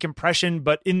crazy compression,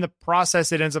 but in the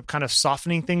process it ends up kind of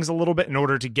softening things a little bit in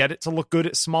order to get it to look good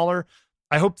at smaller.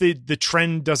 I hope the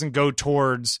trend doesn't go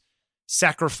towards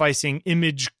sacrificing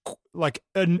image, like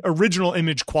an original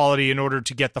image quality, in order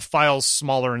to get the files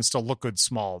smaller and still look good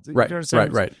small.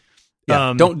 Right.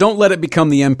 Yeah. Don't let it become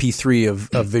the MP3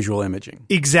 of visual imaging.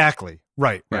 Exactly.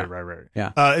 Right.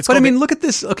 Yeah. But I mean, look at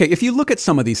this. Okay, if you look at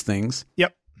some of these things.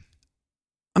 Yep.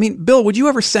 I mean, Bill, would you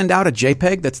ever send out a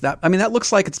JPEG that's that? I mean, that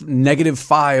looks like it's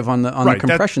 -5 on the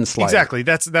compression slider. Exactly.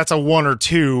 That's a 1 or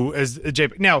 2 as a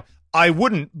JPEG. Now, I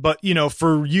wouldn't, but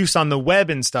for use on the web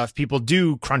and stuff, people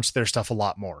do crunch their stuff a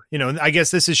lot more. I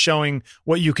guess this is showing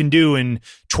what you can do in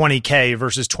 20K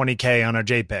versus 20K on a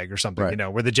JPEG or something.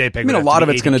 Right. Where the JPEG. I mean, a lot of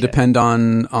it's going to depend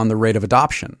on the rate of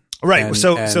adoption. Right. And,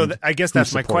 so I guess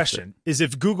that's my question: is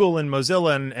if Google and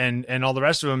Mozilla and all the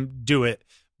rest of them do it,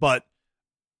 but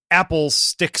Apple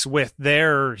sticks with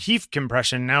their HEIF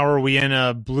compression. Now, are we in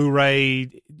a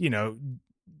Blu-ray,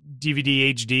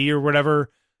 DVD HD or whatever?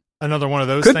 Another one of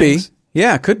those could things? Be.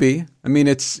 Yeah, could be. I mean,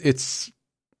 it's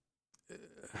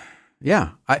yeah.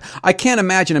 I can't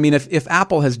imagine. I mean, if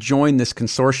Apple has joined this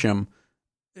consortium,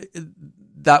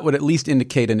 that would at least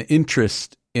indicate an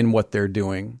interest in what they're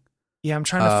doing. Yeah, I'm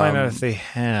trying to find out if they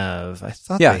have. I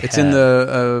thought it's in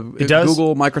the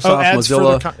Google, Microsoft,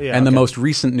 Mozilla, and the most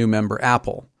recent new member,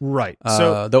 Apple. Right.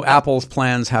 So, though Apple's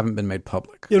plans haven't been made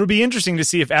public. It'll be interesting to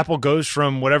see if Apple goes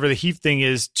from whatever the HEIF thing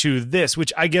is to this,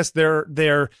 which I guess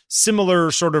they're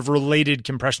similar sort of related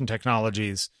compression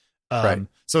technologies. Right.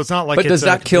 So it's not like. But does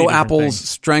that kill Apple's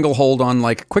stranglehold on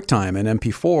like QuickTime and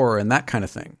MP4 and that kind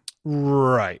of thing?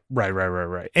 Right.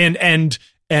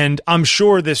 And I'm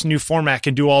sure this new format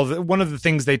can do one of the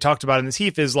things they talked about in this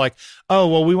HEIF is like, oh,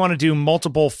 well, we want to do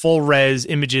multiple full res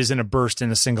images in a burst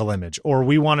in a single image, or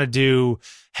we want to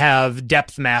have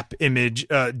depth map image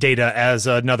data as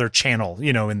another channel,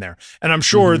 in there. And I'm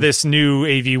sure this new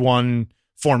AV1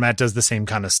 format does the same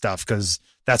kind of stuff, because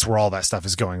that's where all that stuff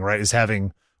is going, right? Is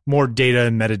having more data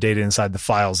and metadata inside the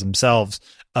files themselves.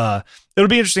 It'll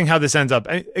be interesting how this ends up.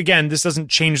 Again, this doesn't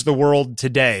change the world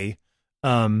today.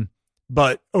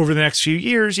 But over the next few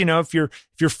years, if your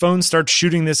phone starts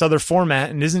shooting this other format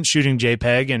and isn't shooting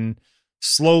JPEG, and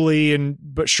slowly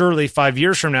but surely 5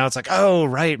 years from now, it's like, oh,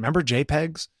 right. Remember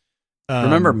JPEGs?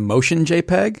 Remember Motion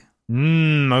JPEG?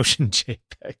 Motion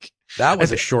JPEG. That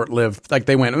was a short-lived, like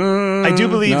they went, I do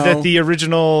believe that the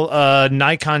original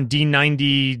Nikon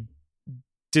D90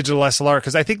 digital SLR,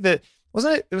 because I think that,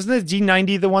 wasn't the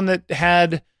D90 the one that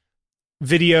had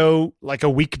video like a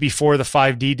week before the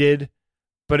 5D did?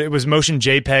 But it was Motion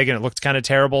JPEG and it looked kind of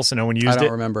terrible, so no one used it. I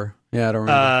don't remember. Yeah, I don't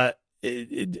remember.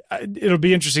 It'll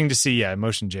be interesting to see. Yeah,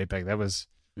 Motion JPEG. That was,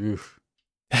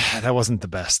 that wasn't the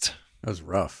best. That was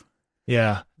rough.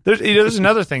 Yeah. There's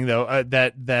another thing though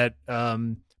that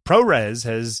ProRes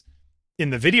has, in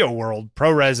the video world.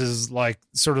 ProRes is like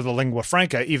sort of the lingua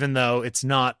franca, even though it's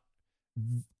not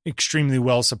extremely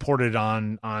well supported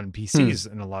on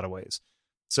PCs in a lot of ways.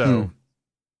 So.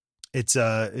 It's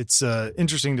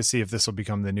interesting to see if this will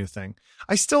become the new thing.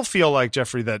 I still feel like,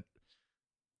 Jeffrey, that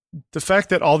the fact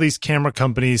that all these camera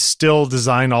companies still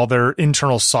design all their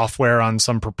internal software on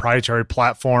some proprietary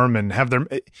platform and have their,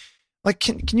 like,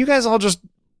 can you guys all just,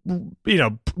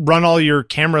 run all your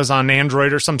cameras on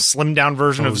Android or some slimmed down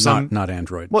version of some, not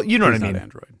Android. Well, you know what I mean. Not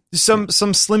Android. Some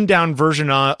slimmed down version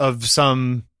of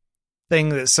some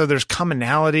thing so there's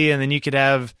commonality, and then you could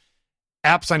have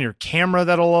apps on your camera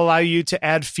that'll allow you to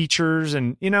add features,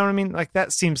 and you know what I mean? Like,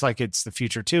 that seems like it's the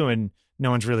future too, and no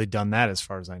one's really done that as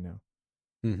far as I know.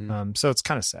 So it's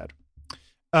kind of sad.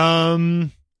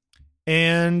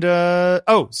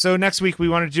 So next week we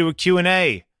wanted to do a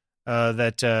Q&A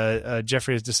that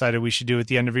Jeffrey has decided we should do at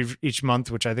the end of each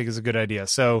month, which I think is a good idea.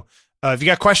 So if you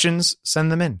got questions,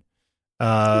 send them in.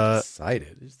 I'm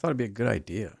excited. I just thought it'd be a good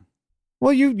idea.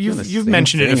 Well, you've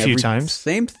mentioned it a few times.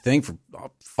 Same thing for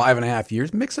 5.5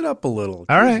 years. Mix it up a little.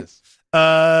 All right.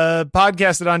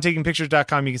 Podcast at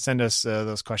ontakingpictures.com. You can send us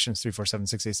those questions,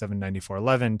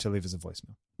 347-687-9411, to leave us a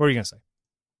voicemail. What are you going to say?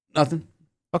 Nothing.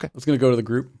 Okay. I was going to go to the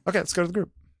group. Okay, let's go to the group.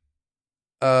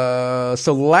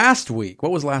 So last week,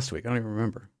 what was last week? I don't even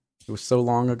remember. It was so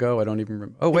long ago. I don't even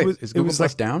remember. Oh, wait. Is Google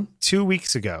Plus down? 2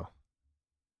 weeks ago.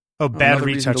 Oh, bad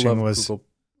retouching was...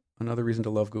 Another reason to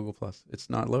love Google Plus. It's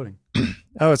not loading.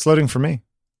 Oh, it's loading for me.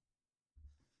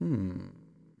 I'm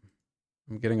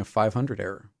getting a 500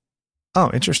 error. Oh,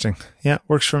 interesting. Yeah,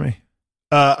 works for me.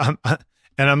 I'm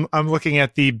looking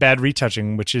at the bad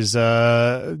retouching, which is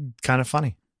kind of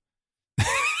funny.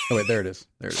 Oh wait, there it is.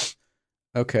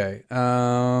 Okay.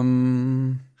 I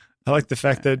like the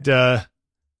fact that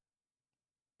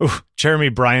Jeremy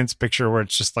Bryant's picture where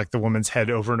it's just like the woman's head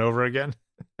over and over again.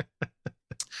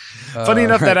 Funny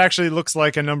enough, that actually looks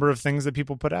like a number of things that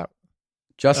people put out.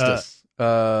 Justice.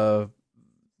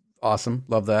 Awesome.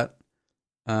 Love that.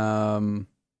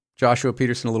 Joshua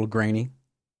Peterson, a little grainy.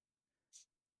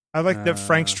 I like that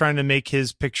Frank's trying to make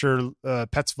his picture,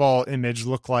 Petsval image,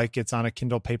 look like it's on a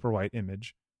Kindle Paperwhite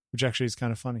image, which actually is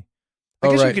kind of funny.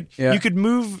 I guess you could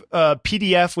move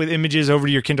PDF with images over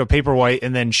to your Kindle Paperwhite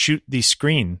and then shoot the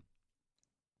screen.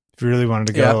 If you really wanted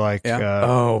to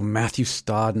go Matthew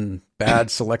Stodden,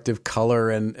 bad selective color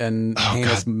and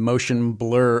heinous motion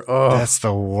blur. Oh, that's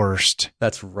the worst.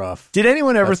 That's rough. Did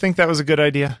anyone ever think that was a good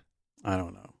idea? I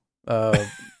don't know.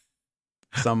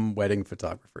 Some wedding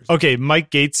photographers. Okay, Mike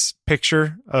Gates'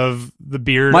 picture of the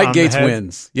beard. Mike Gates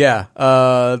wins. Yeah,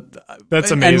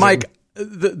 that's amazing. And Mike,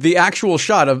 the actual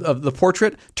shot of the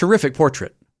portrait, terrific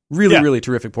portrait, really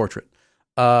terrific portrait.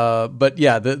 But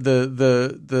yeah,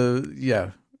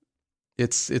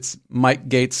 it's Mike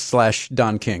Gates /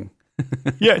 Don King.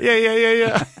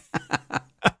 Yeah.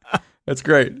 That's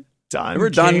great. Remember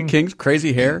Don King's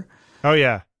crazy hair? Oh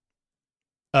yeah.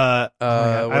 I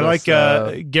like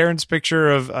Garen's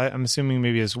picture of I'm assuming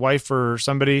maybe his wife or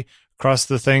somebody across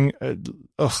the thing.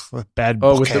 Bad.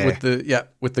 Oh, with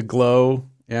the glow.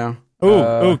 Yeah.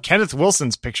 Kenneth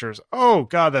Wilson's pictures. Oh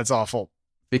God, that's awful.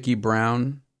 Vicki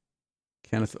Brown.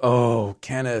 Kenneth. Oh,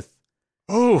 Kenneth.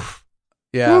 Oh.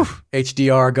 Yeah. Oof.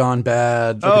 HDR gone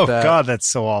bad. Look at that. God, that's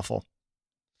so awful.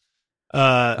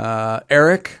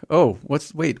 Eric.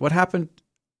 What happened?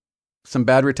 Some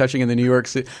bad retouching in the New York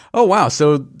City. Oh wow!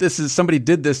 So somebody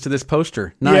did this to this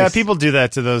poster. Nice. Yeah, people do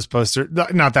that to those posters.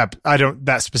 Not that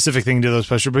that specific thing to those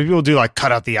posters, but people do like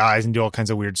cut out the eyes and do all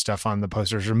kinds of weird stuff on the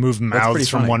posters or move mouths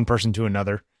from one person to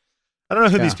another. I don't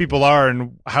know who these people are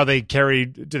and how they carry.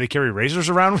 Do they carry razors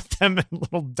around with them and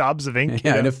little daubs of ink?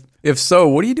 Yeah, and if so,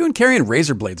 what are you doing carrying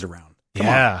razor blades around? Come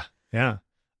on. Yeah.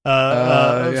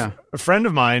 A friend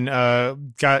of mine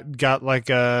got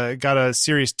a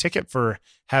serious ticket for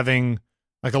having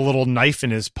like a little knife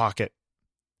in his pocket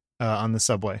on the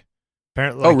subway.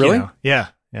 Apparently, really? Yeah.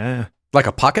 Like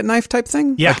a pocket knife type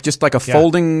thing? Yeah, just like a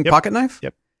folding pocket knife.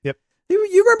 Yep.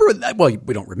 You remember that? Well,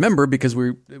 we don't remember because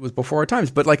it was before our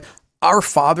times. But like our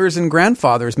fathers and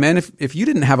grandfathers, man, if you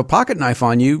didn't have a pocket knife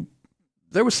on you,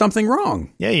 there was something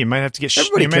wrong. Yeah, you might have to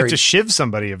have to shiv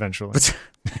somebody eventually.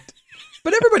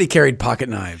 But everybody carried pocket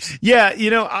knives. Yeah,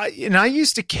 I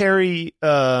used to carry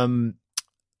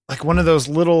like one of those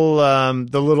little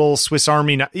the little Swiss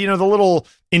Army knife, the little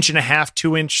 1.5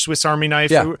 2-inch Swiss Army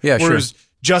knife. Yeah, where sure. It was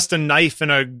just a knife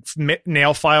and a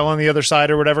nail file on the other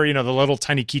side or whatever. The little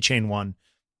tiny keychain one.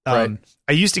 Right.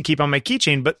 I used to keep on my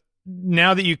keychain, but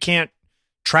now that you can't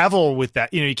travel with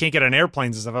that, you can't get on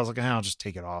airplanes and stuff. I was like, I'll just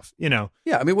take it off. Yeah,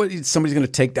 I mean, somebody's going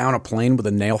to take down a plane with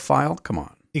a nail file? Come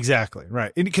on. Exactly.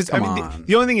 Right. Because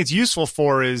the only thing it's useful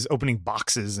for is opening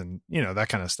boxes and, that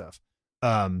kind of stuff.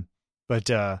 But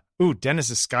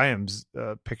Dennis Skyham's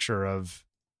picture of,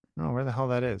 where the hell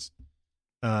that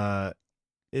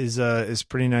is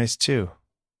pretty nice too.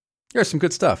 There's some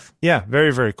good stuff. Yeah.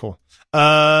 Very, very cool. You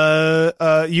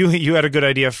had a good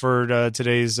idea for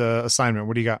today's assignment.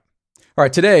 What do you got? All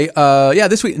right. Today,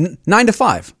 this week, 9 to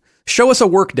 5. Show us a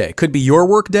work day. Could be your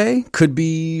work day. Could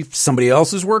be somebody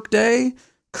else's work day.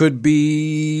 Could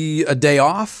be a day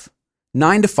off.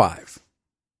 9 to 5.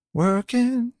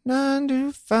 Working 9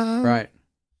 to 5. Right.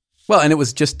 Well, and it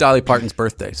was just Dolly Parton's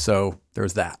birthday, so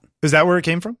there's that. Is that where it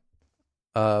came from?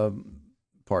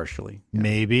 Partially. Yeah.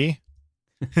 Maybe.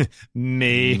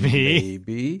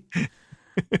 Maybe.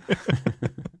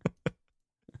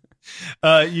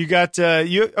 You got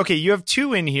you have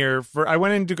 2 in here I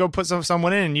went in to go put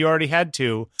someone in and you already had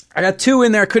 2. I got 2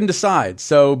 in there. I couldn't decide.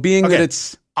 So being that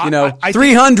it's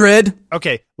 300.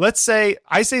 Okay, let's say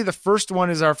I say the first one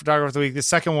is our photographer of the week. The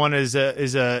second one is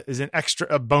an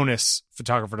extra bonus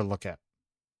photographer to look at.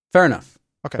 Fair enough.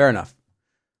 Okay. Fair enough.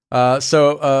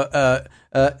 FC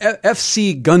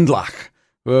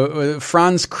Gundlach,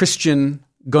 Franz Christian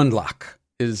Gundlach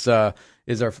is our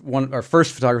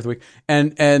first photographer of the week,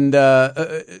 and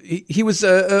he was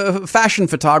a fashion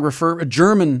photographer, a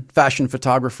German fashion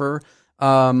photographer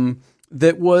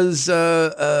that was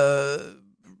I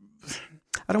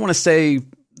don't want to say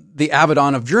the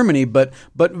Avedon of Germany, but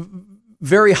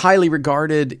very highly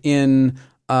regarded in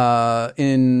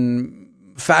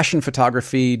fashion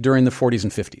photography during the 40s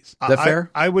and 50s. Is that fair?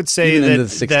 I would say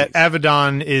that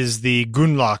Avedon is the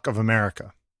Gundlach of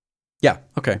America. Yeah.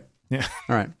 Okay. Yeah.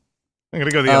 All right. I'm going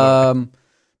to go the other way.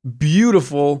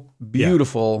 Beautiful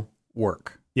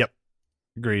work. Yep.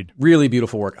 Agreed. Really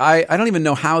beautiful work. I don't even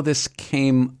know how this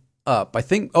came up. I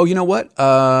think, you know what?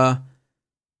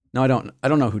 No, I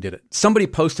don't know who did it. Somebody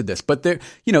posted this, but there,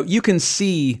 you can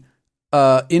see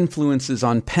influences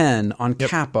on Penn, on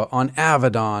Kappa, on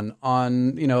Avedon,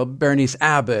 on, Berenice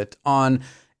Abbott, on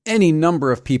any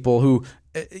number of people who,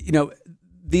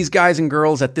 these guys and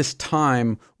girls at this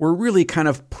time were really kind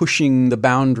of pushing the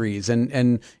boundaries.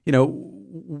 And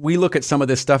we look at some of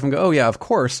this stuff and go, oh yeah, of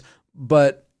course.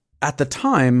 But at the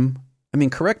time,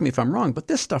 correct me if I'm wrong, but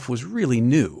this stuff was really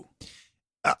new.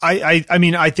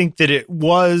 I think that it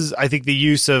was. I think the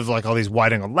use of like all these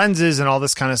wide angle lenses and all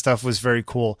this kind of stuff was very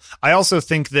cool. I also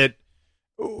think that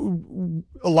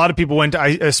a lot of people went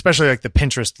to, especially like the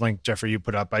Pinterest link, Jeffrey, you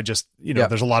put up.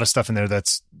 There's a lot of stuff in there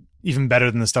that's even better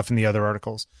than the stuff in the other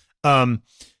articles. That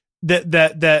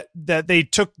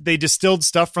they distilled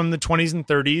stuff from the 20s and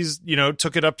 30s,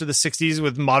 took it up to the 60s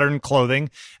with modern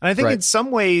clothing. And I think in some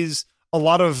ways, a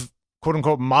lot of quote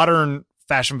unquote modern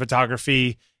fashion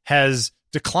photography has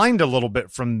declined a little bit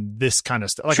from this kind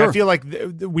of stuff. Like, I feel like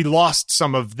we lost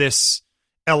some of this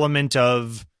element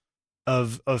of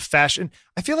fashion.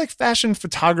 I feel like fashion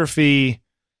photography,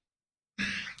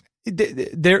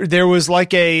 there was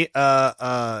like and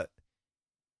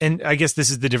I guess this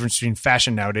is the difference between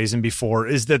fashion nowadays and before,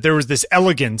 is that there was this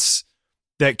elegance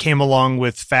that came along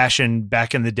with fashion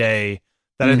back in the day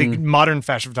that I think modern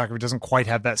fashion photography doesn't quite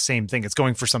have that same thing. It's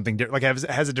going for something different, like it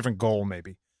has a different goal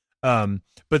maybe.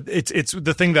 But it's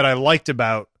the thing that I liked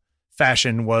about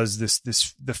fashion was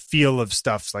the feel of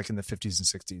stuff like in the 50s and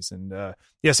 60s. And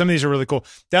some of these are really cool.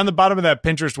 Down the bottom of that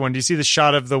Pinterest one, do you see the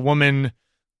shot of the woman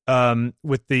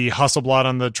with the Hasselblad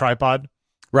on the tripod?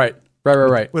 Right.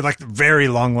 With like very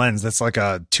long lens. That's like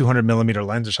a 200 millimeter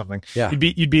lens or something. Yeah.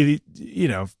 You'd be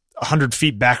 100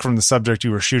 feet back from the subject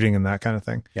you were shooting and that kind of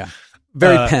thing. Yeah.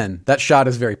 Very Penn. That shot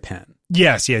is very Penn.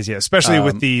 Yes. Especially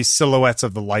with the silhouettes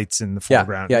of the lights in the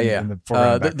foreground. Yeah. In the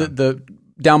foreground the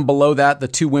down below that, the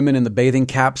two women in the bathing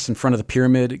caps in front of the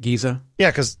pyramid at Giza.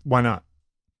 Yeah, because why not?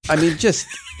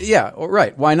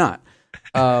 Right. Why not?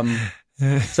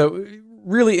 So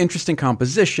really interesting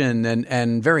composition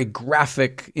and very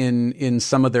graphic in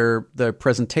some of their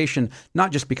presentation,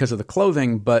 not just because of the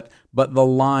clothing, but the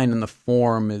line and the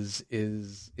form is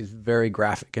very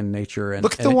graphic in nature. And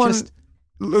look at the one.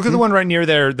 Look at the one right near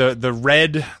there,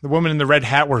 the woman in the red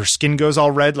hat where her skin goes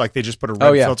all red, like they just put a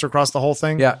red filter across the whole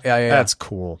thing. Yeah. That's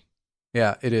cool.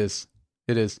 Yeah, it is.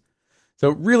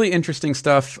 So really interesting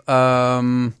stuff.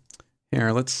 Here,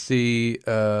 let's see.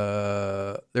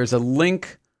 There's a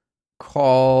link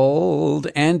called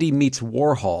Andy Meets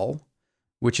Warhol,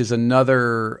 which is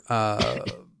another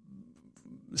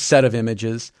set of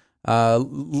images.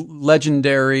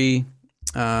 Legendary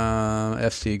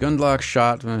FC Gundlach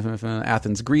shot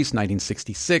Athens, Greece,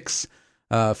 1966.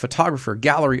 Photographer,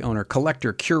 gallery owner,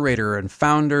 collector, curator, and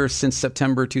founder. Since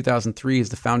September 2003, is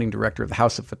the founding director of the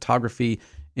House of Photography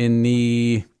in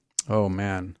the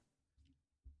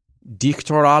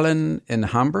Dichtoralen in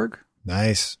Hamburg.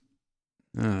 Nice.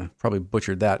 Probably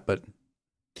butchered that, but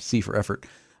C for effort.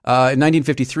 In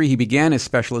 1953, he began his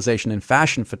specialization in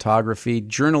fashion photography,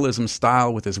 journalism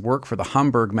style with his work for the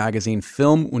Hamburg magazine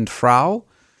Film und Frau.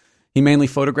 He mainly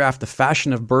photographed the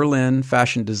fashion of Berlin,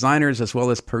 fashion designers, as well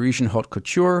as Parisian haute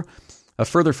couture. A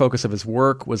further focus of his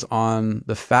work was on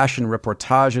the fashion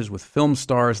reportages with film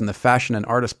stars and the fashion and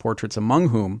artist portraits, among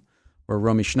whom were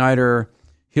Romy Schneider,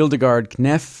 Hildegard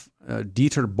Knef,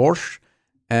 Dieter Borsch,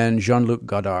 and Jean-Luc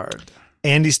Godard.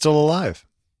 And he's still alive.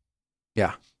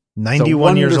 Yeah.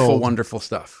 91 years old. Wonderful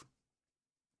stuff.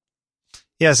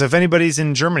 Yeah, so if anybody's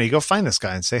in Germany, go find this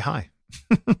guy and say hi.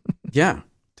 Yeah.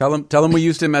 Tell him we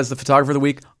used him as the photographer of the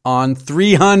week on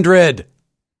 300.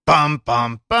 Bum,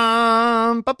 bum,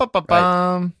 bum, bum, bum, bum,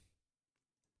 bum. Right.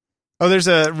 Oh, there's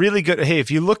a really good, hey, if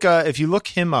you look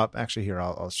him up, actually here,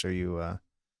 I'll show you,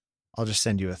 I'll just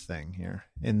send you a thing here.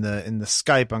 In the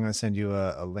Skype, I'm going to send you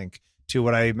a link to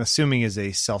what I'm assuming is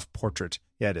a self-portrait.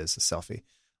 Yeah, it is a selfie.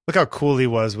 Look how cool he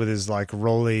was with his like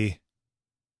rolly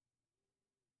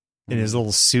in his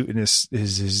little suit and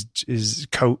his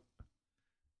coat.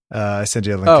 I sent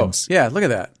you a link. Oh, yeah, look at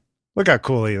that. Look how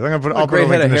cool he is. I'll put a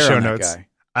link in the show notes.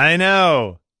 I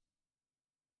know.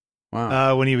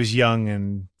 Wow. When he was young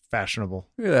and fashionable.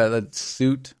 Look at that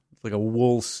suit. It's like a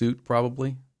wool suit,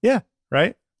 probably. Yeah,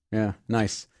 right? Yeah,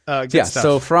 nice. Stuff.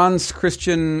 So Franz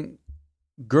Christian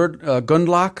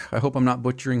Gundlach. I hope I'm not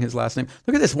butchering his last name.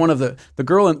 Look at this. One of the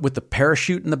girl with the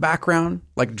parachute in the background,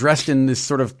 like dressed in this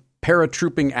sort of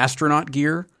paratrooping astronaut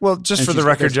gear. Well, just for the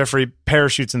record, Jeffrey,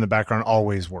 parachutes in the background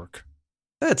always work.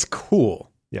 That's cool.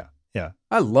 Yeah.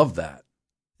 I love that.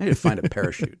 I need to find a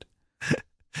parachute.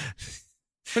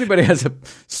 If anybody has a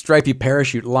stripy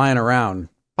parachute lying around,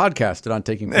 podcast it on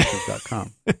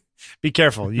takingpictures.com. Be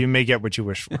careful. You may get what you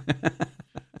wish for.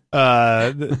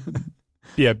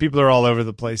 Yeah, people are all over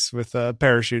the place with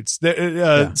parachutes.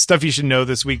 Stuff you should know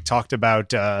this week talked about.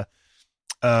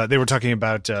 They were talking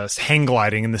about hang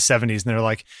gliding in the 70s, and they're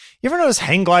like, "You ever notice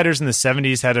hang gliders in the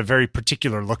 70s had a very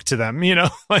particular look to them?"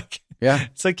 Like Yeah.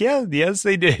 it's like, yes,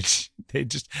 they did.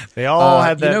 They all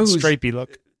had that stripey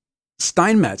look.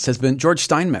 George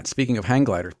Steinmetz, speaking of hang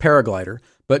glider, paraglider,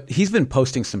 but he's been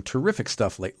posting some terrific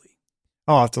stuff lately.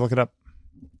 Oh, I'll have to look it up.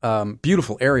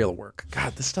 Beautiful aerial work.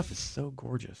 God, this stuff is so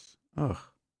gorgeous. Oh.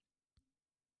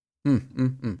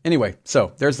 Anyway,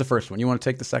 so there's the first one. You want to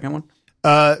take the second one?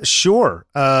 Sure.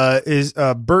 Is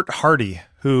Bert Hardy,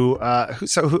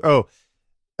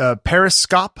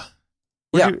 Periscope?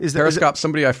 Periscope,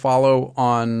 somebody I follow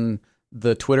on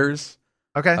the Twitters.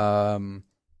 Okay.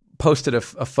 Posted a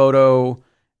photo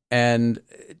and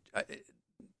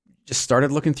just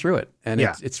started looking through it. And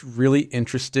it's really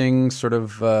interesting sort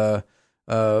of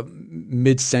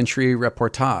mid-century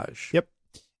reportage. Yep.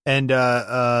 And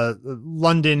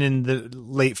London in the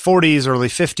late 40s, early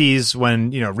 50s,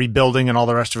 when rebuilding and all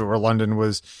the rest of it, where London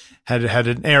had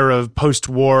an era of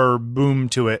post-war boom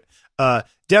to it.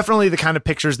 Definitely the kind of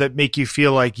pictures that make you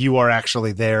feel like you are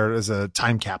actually there as a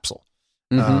time capsule.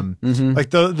 Like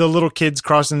the little kids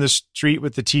crossing the street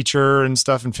with the teacher and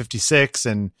stuff in 56,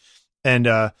 and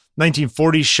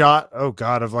 1940s shot, oh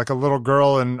God, of like a little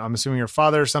girl and I'm assuming her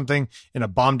father or something in a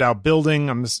bombed out building.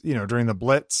 During the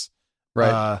Blitz.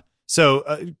 Right.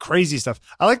 Crazy stuff.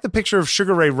 I like the picture of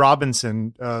Sugar Ray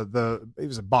Robinson. He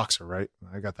was a boxer, right?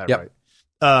 I got that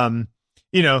right.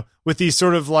 With these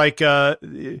sort of like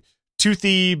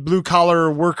toothy blue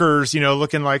collar workers,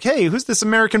 looking like, hey, who's this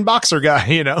American boxer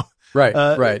guy? Right.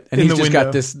 And he's just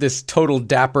got this total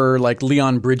dapper, like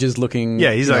Leon Bridges looking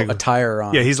attire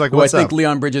on. Yeah, he's like, what's up? I think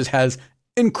Leon Bridges has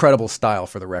incredible style,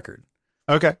 for the record.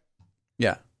 Okay.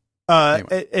 Yeah.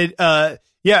 Anyway.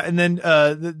 And then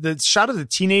the shot of the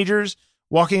teenagers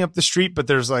walking up the street, but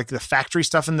there's like the factory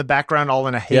stuff in the background, all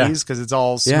in a haze because it's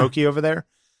all smoky over there.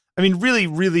 I mean, really,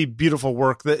 really beautiful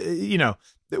work. That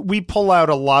we pull out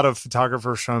a lot of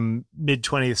photographers from mid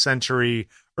 20th century,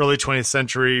 early 20th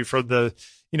century, from the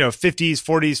 50s,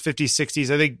 40s, 50s, 60s.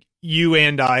 I think you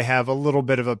and I have a little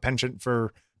bit of a penchant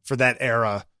for that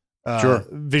era, sure,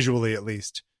 visually at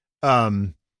least.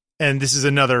 And this is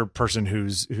another person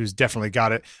who's definitely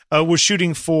got it. Was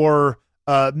shooting for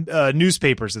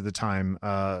newspapers at the time,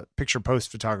 picture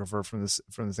post photographer from this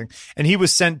thing, and he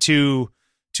was sent to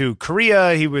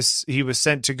Korea. He was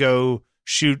sent to go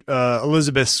shoot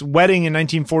Elizabeth's wedding in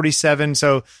 1947.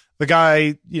 So the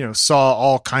guy, saw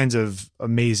all kinds of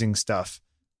amazing stuff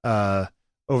over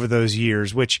those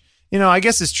years, which I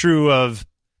guess is true of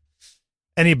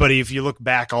anybody. If you look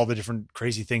back, all the different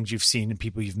crazy things you've seen and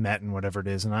people you've met and whatever it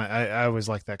is. And I always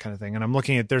like that kind of thing. And I'm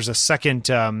looking at, there's a second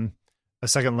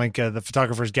link, the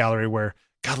photographer's gallery, where,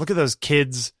 God, look at those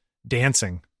kids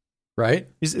dancing. Right.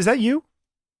 Is that you?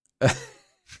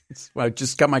 Well, I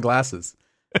just got my glasses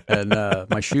and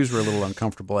my shoes were a little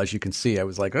uncomfortable. As you can see, I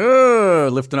was like,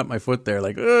 lifting up my foot there.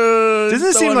 Like, doesn't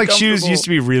it seem like shoes used to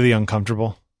be really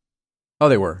uncomfortable? Oh,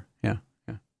 they were. Yeah.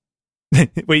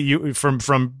 Wait, you from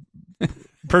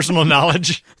personal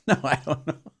knowledge? No, I don't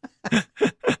know.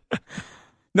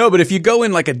 No, but if you go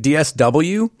in like a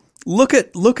DSW, look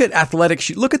at athletic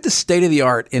shoe. Look at the state of the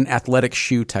art in athletic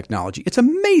shoe technology. It's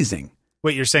amazing.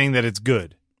 Wait, you're saying that it's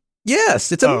good?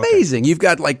 Yes, it's amazing. Okay. You've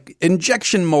got like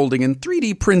injection molding and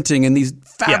 3D printing and these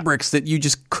fabrics that you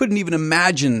just couldn't even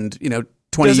imagine, 20 years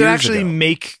ago. Does it actually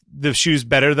make the shoes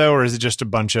better though, or is it just a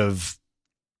bunch of,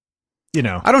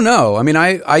 I don't know. I mean,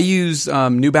 I use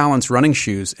New Balance running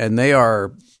shoes, and they're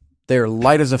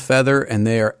light as a feather, and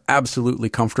they are absolutely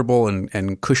comfortable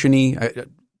and cushiony.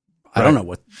 I don't know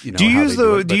what Do you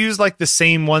use like the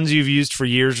same ones you've used for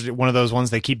years? One of those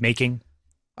ones they keep making?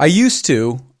 I used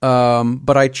to,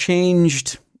 but I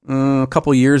changed a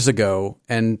couple years ago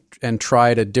and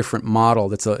tried a different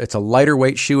model. It's a lighter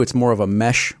weight shoe. It's more of a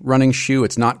mesh running shoe.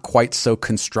 It's not quite so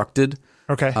constructed.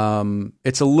 Okay.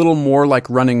 It's a little more like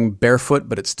running barefoot,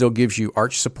 but it still gives you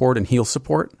arch support and heel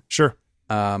support. Sure.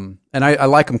 And I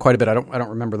like them quite a bit. I don't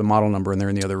remember the model number, and they're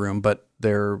in the other room, but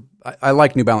I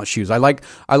like New Balance shoes. I like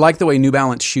the way New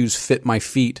Balance shoes fit my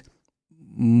feet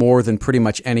more than pretty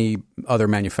much any other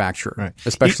manufacturer, right,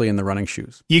 especially in the running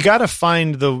shoes. You got to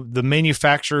find the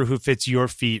manufacturer who fits your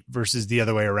feet versus the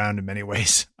other way around in many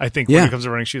ways. I think when it comes to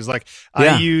running shoes, like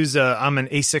I use, I'm an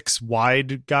Asics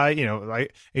wide guy, I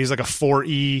use like a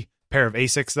 4E pair of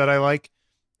Asics that I like.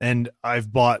 And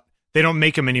I've bought, they don't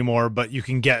make them anymore, but you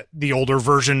can get the older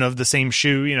version of the same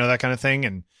shoe, that kind of thing.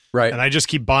 And, right. And I just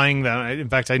keep buying them. In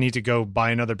fact, I need to go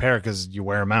buy another pair because you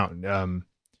wear them out.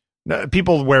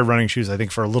 People wear running shoes, I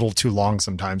think, for a little too long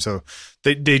sometimes. So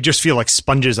they just feel like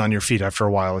sponges on your feet after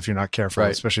a while if you're not careful,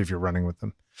 Right. especially if you're running with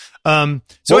them.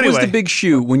 So what was the big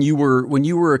shoe when you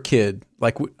were a kid,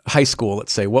 like high school,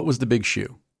 let's say? What was the big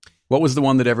shoe? What was the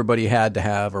one that everybody had to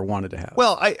have or wanted to have?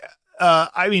 Well,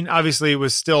 I mean, obviously it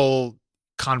was still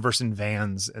Converse and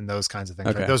Vans and those kinds of things.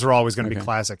 Okay. Right? Those are always going to be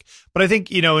classic. But I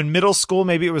think, in middle school,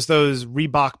 maybe it was those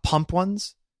Reebok pump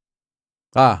ones.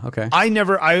 Okay. I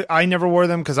never wore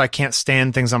them because I can't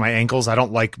stand things on my ankles. I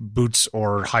don't like boots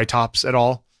or high tops at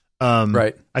all.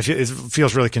 Right. It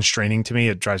feels really constraining to me.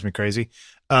 It drives me crazy.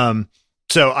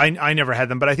 So I never had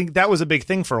them, but I think that was a big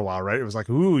thing for a while, right? It was like,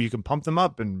 ooh, you can pump them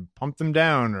up and pump them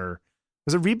down, or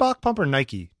was it Reebok pump or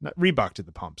Nike? Reebok did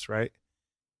the pumps, right?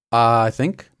 I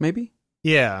think maybe.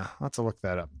 Yeah, I'll have to look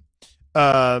that up.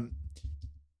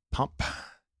 Pump.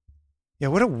 Yeah,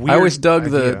 what a weird I always dug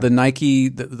idea. the Nike,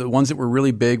 the ones that were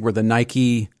really big were the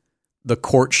Nike, the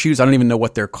court shoes. I don't even know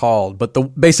what they're called, but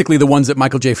basically the ones that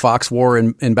Michael J. Fox wore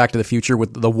in Back to the Future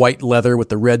with the white leather with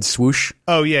the red swoosh.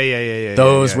 Oh, yeah.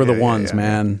 Those were the ones,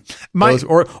 man. Those,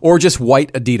 or just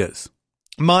white Adidas.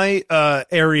 My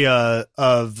area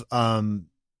of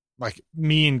like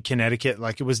me in Connecticut,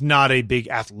 like it was not a big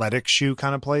athletic shoe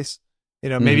kind of place.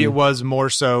 Maybe it was more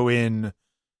so in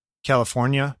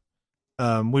California.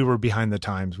 We were behind the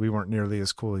times. We weren't nearly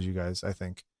as cool as you guys, I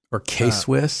think. Or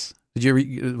K-Swiss. Did you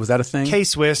ever, was that a thing?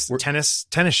 K-Swiss,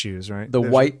 tennis shoes, right? The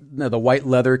white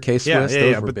leather K-Swiss,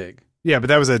 those were big. Yeah, but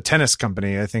that was a tennis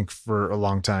company, I think, for a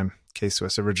long time,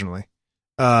 K-Swiss originally.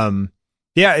 Yeah,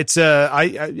 it's I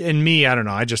don't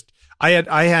know.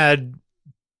 I had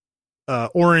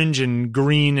orange and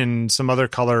green and some other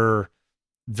color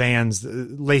Vans,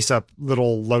 lace up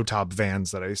little low top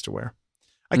Vans that I used to wear.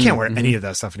 I can't wear any of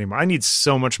that stuff anymore. I need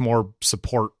so much more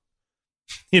support,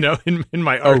 in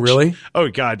my arch. Oh, really? Oh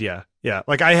God. Yeah. Yeah.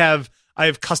 Like I have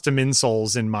custom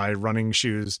insoles in my running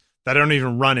shoes that I don't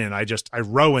even run in. I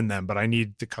row in them, but I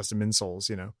need the custom insoles,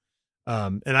 and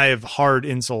I have hard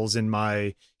insoles in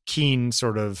my Keen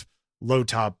sort of low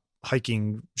top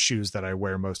hiking shoes that I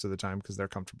wear most of the time because they're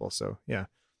comfortable. So yeah,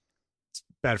 it's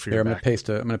bad for your back. I'm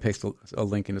going to paste a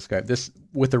link into Skype. This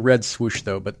with the red swoosh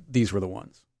though, but these were the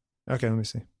ones. Okay, let me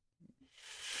see.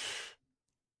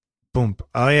 Boom.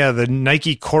 Oh yeah, the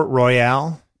Nike Court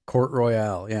Royale. Court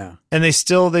Royale, yeah. And they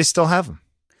still have them.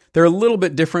 They're a little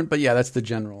bit different, but yeah, that's the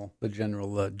general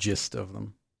gist of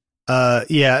them.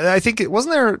 Yeah, I think it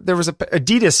wasn't there was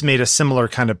Adidas made a similar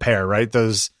kind of pair, right?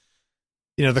 Those,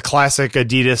 the classic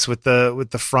Adidas with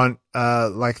the front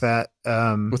like that.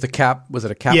 With the cap, was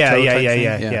it a cap? Yeah, toe yeah, type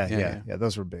yeah, thing? yeah.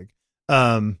 Those were big.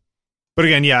 But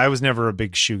again, yeah, I was never a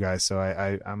big shoe guy, so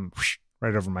I'm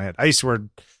right over my head. I used to wear,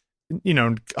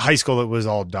 in high school, it was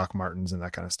all Doc Martens and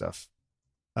that kind of stuff,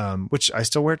 which I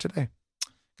still wear today.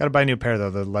 Got to buy a new pair, though.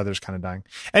 The leather's kind of dying.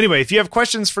 Anyway, if you have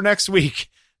questions for next week,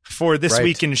 for this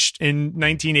week in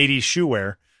 1980s shoe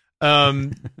wear,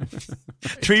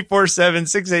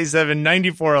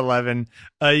 347-687-9411.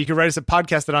 You can write us at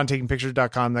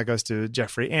podcast@ontakingpictures.com. That goes to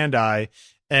Jeffrey and I.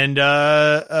 And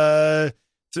at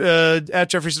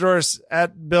Jeffrey Sidoris,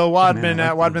 at Bill Wadman,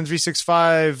 at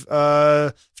Wadman365,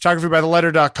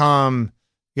 photographybytheletter.com.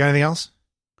 You got anything else?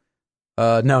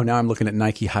 No, now I'm looking at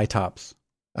Nike high tops.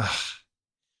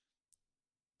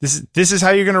 This is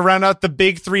how you're going to round out the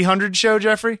big 300 show,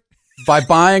 Jeffrey? By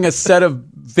buying a set of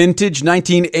vintage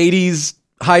 1980s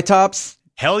high tops?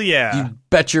 Hell yeah. You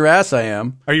bet your ass I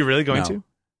am. Are you really going to?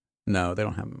 No, they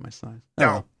don't have them in my size.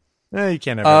 No. You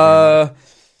can't have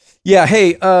yeah,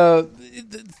 hey,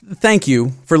 thank you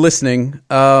for listening.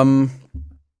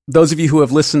 Those of you who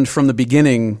have listened from the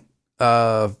beginning,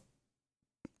 God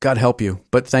help you,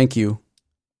 but thank you.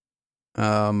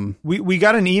 We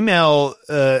got an email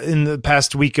in the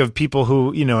past week of people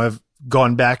who, have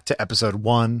gone back to episode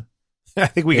 1. I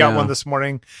think we got one this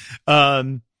morning.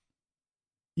 You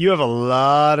have a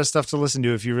lot of stuff to listen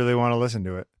to if you really want to listen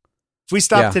to it. If we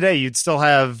stopped today, you'd still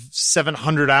have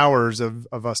 700 hours of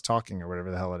us talking or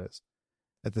whatever the hell it is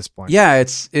at this point. Yeah,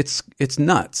 it's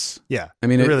nuts. Yeah, I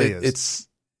mean, it really is.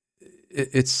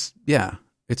 It's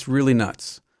really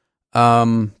nuts.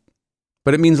 But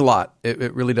it means a lot.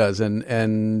 It really does.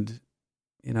 And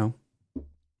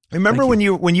remember when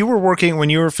you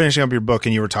were finishing up your book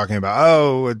and you were talking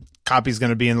about, a copy's going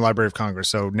to be in the Library of Congress,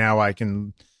 so now I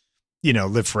can,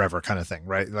 live forever kind of thing,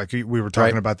 right? Like we were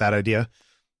talking about that idea.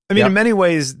 I mean, in many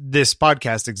ways, this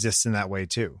podcast exists in that way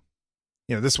too.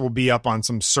 This will be up on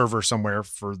some server somewhere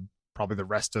for probably the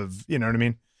rest of, you know what I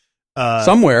mean?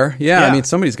 Somewhere. Yeah. I mean,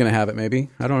 somebody's going to have it maybe.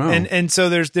 I don't know. And so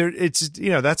it's,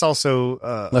 that's also,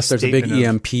 unless there's a big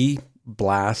EMP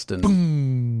blast and,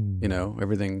 boom.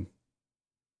 Everything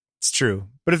It's true.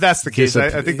 But if that's the case, I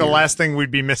think the Disappear. last thing we'd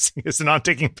be missing is an On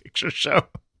Taking Pictures show.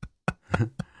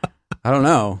 I don't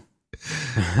know.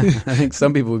 I think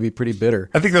some people would be pretty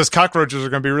bitter. I think those cockroaches are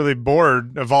going to be really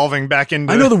bored evolving back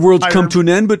into. I know the world's come to an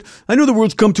end, but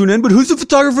who's the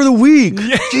photographer of the week?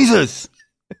 Yeah. Jesus.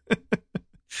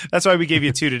 That's why we gave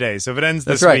you 2 today. So if it ends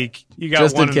this That's right. week, you got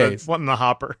Just one in in, case. one in the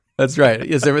hopper. That's right.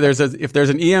 If there's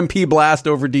an EMP blast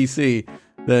over DC,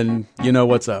 then you know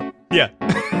what's up. Yeah.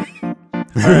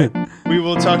 All right. We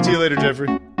will talk to you later, Jeffrey.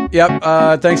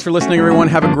 Yep. Thanks for listening, everyone.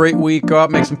 Have a great week. Go out,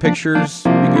 make some pictures. Be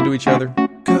good to each other.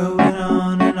 Going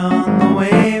on and on the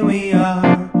way we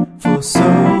are for so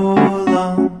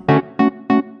long.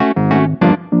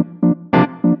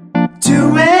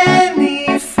 To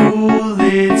any fool,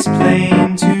 it's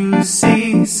plain to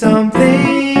see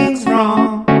something's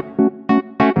wrong.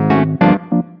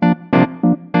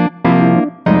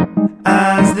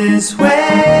 As this way,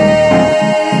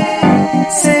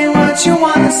 say what you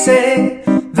wanna say,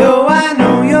 though I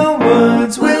know your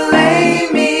words will lay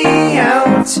me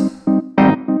out.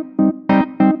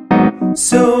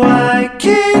 So I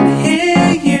can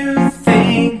hear you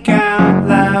think out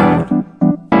loud.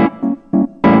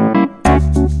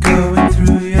 Going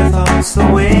through your thoughts the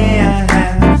way I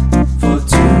have for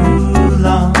too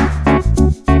long.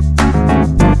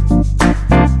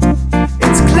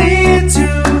 It's clear to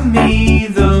me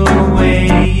the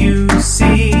way you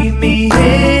see me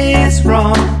is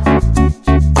wrong.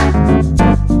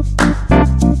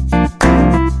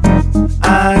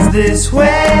 As this way,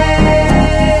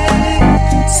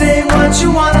 say what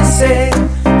you wanna say.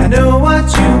 I know what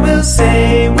you will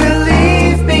say.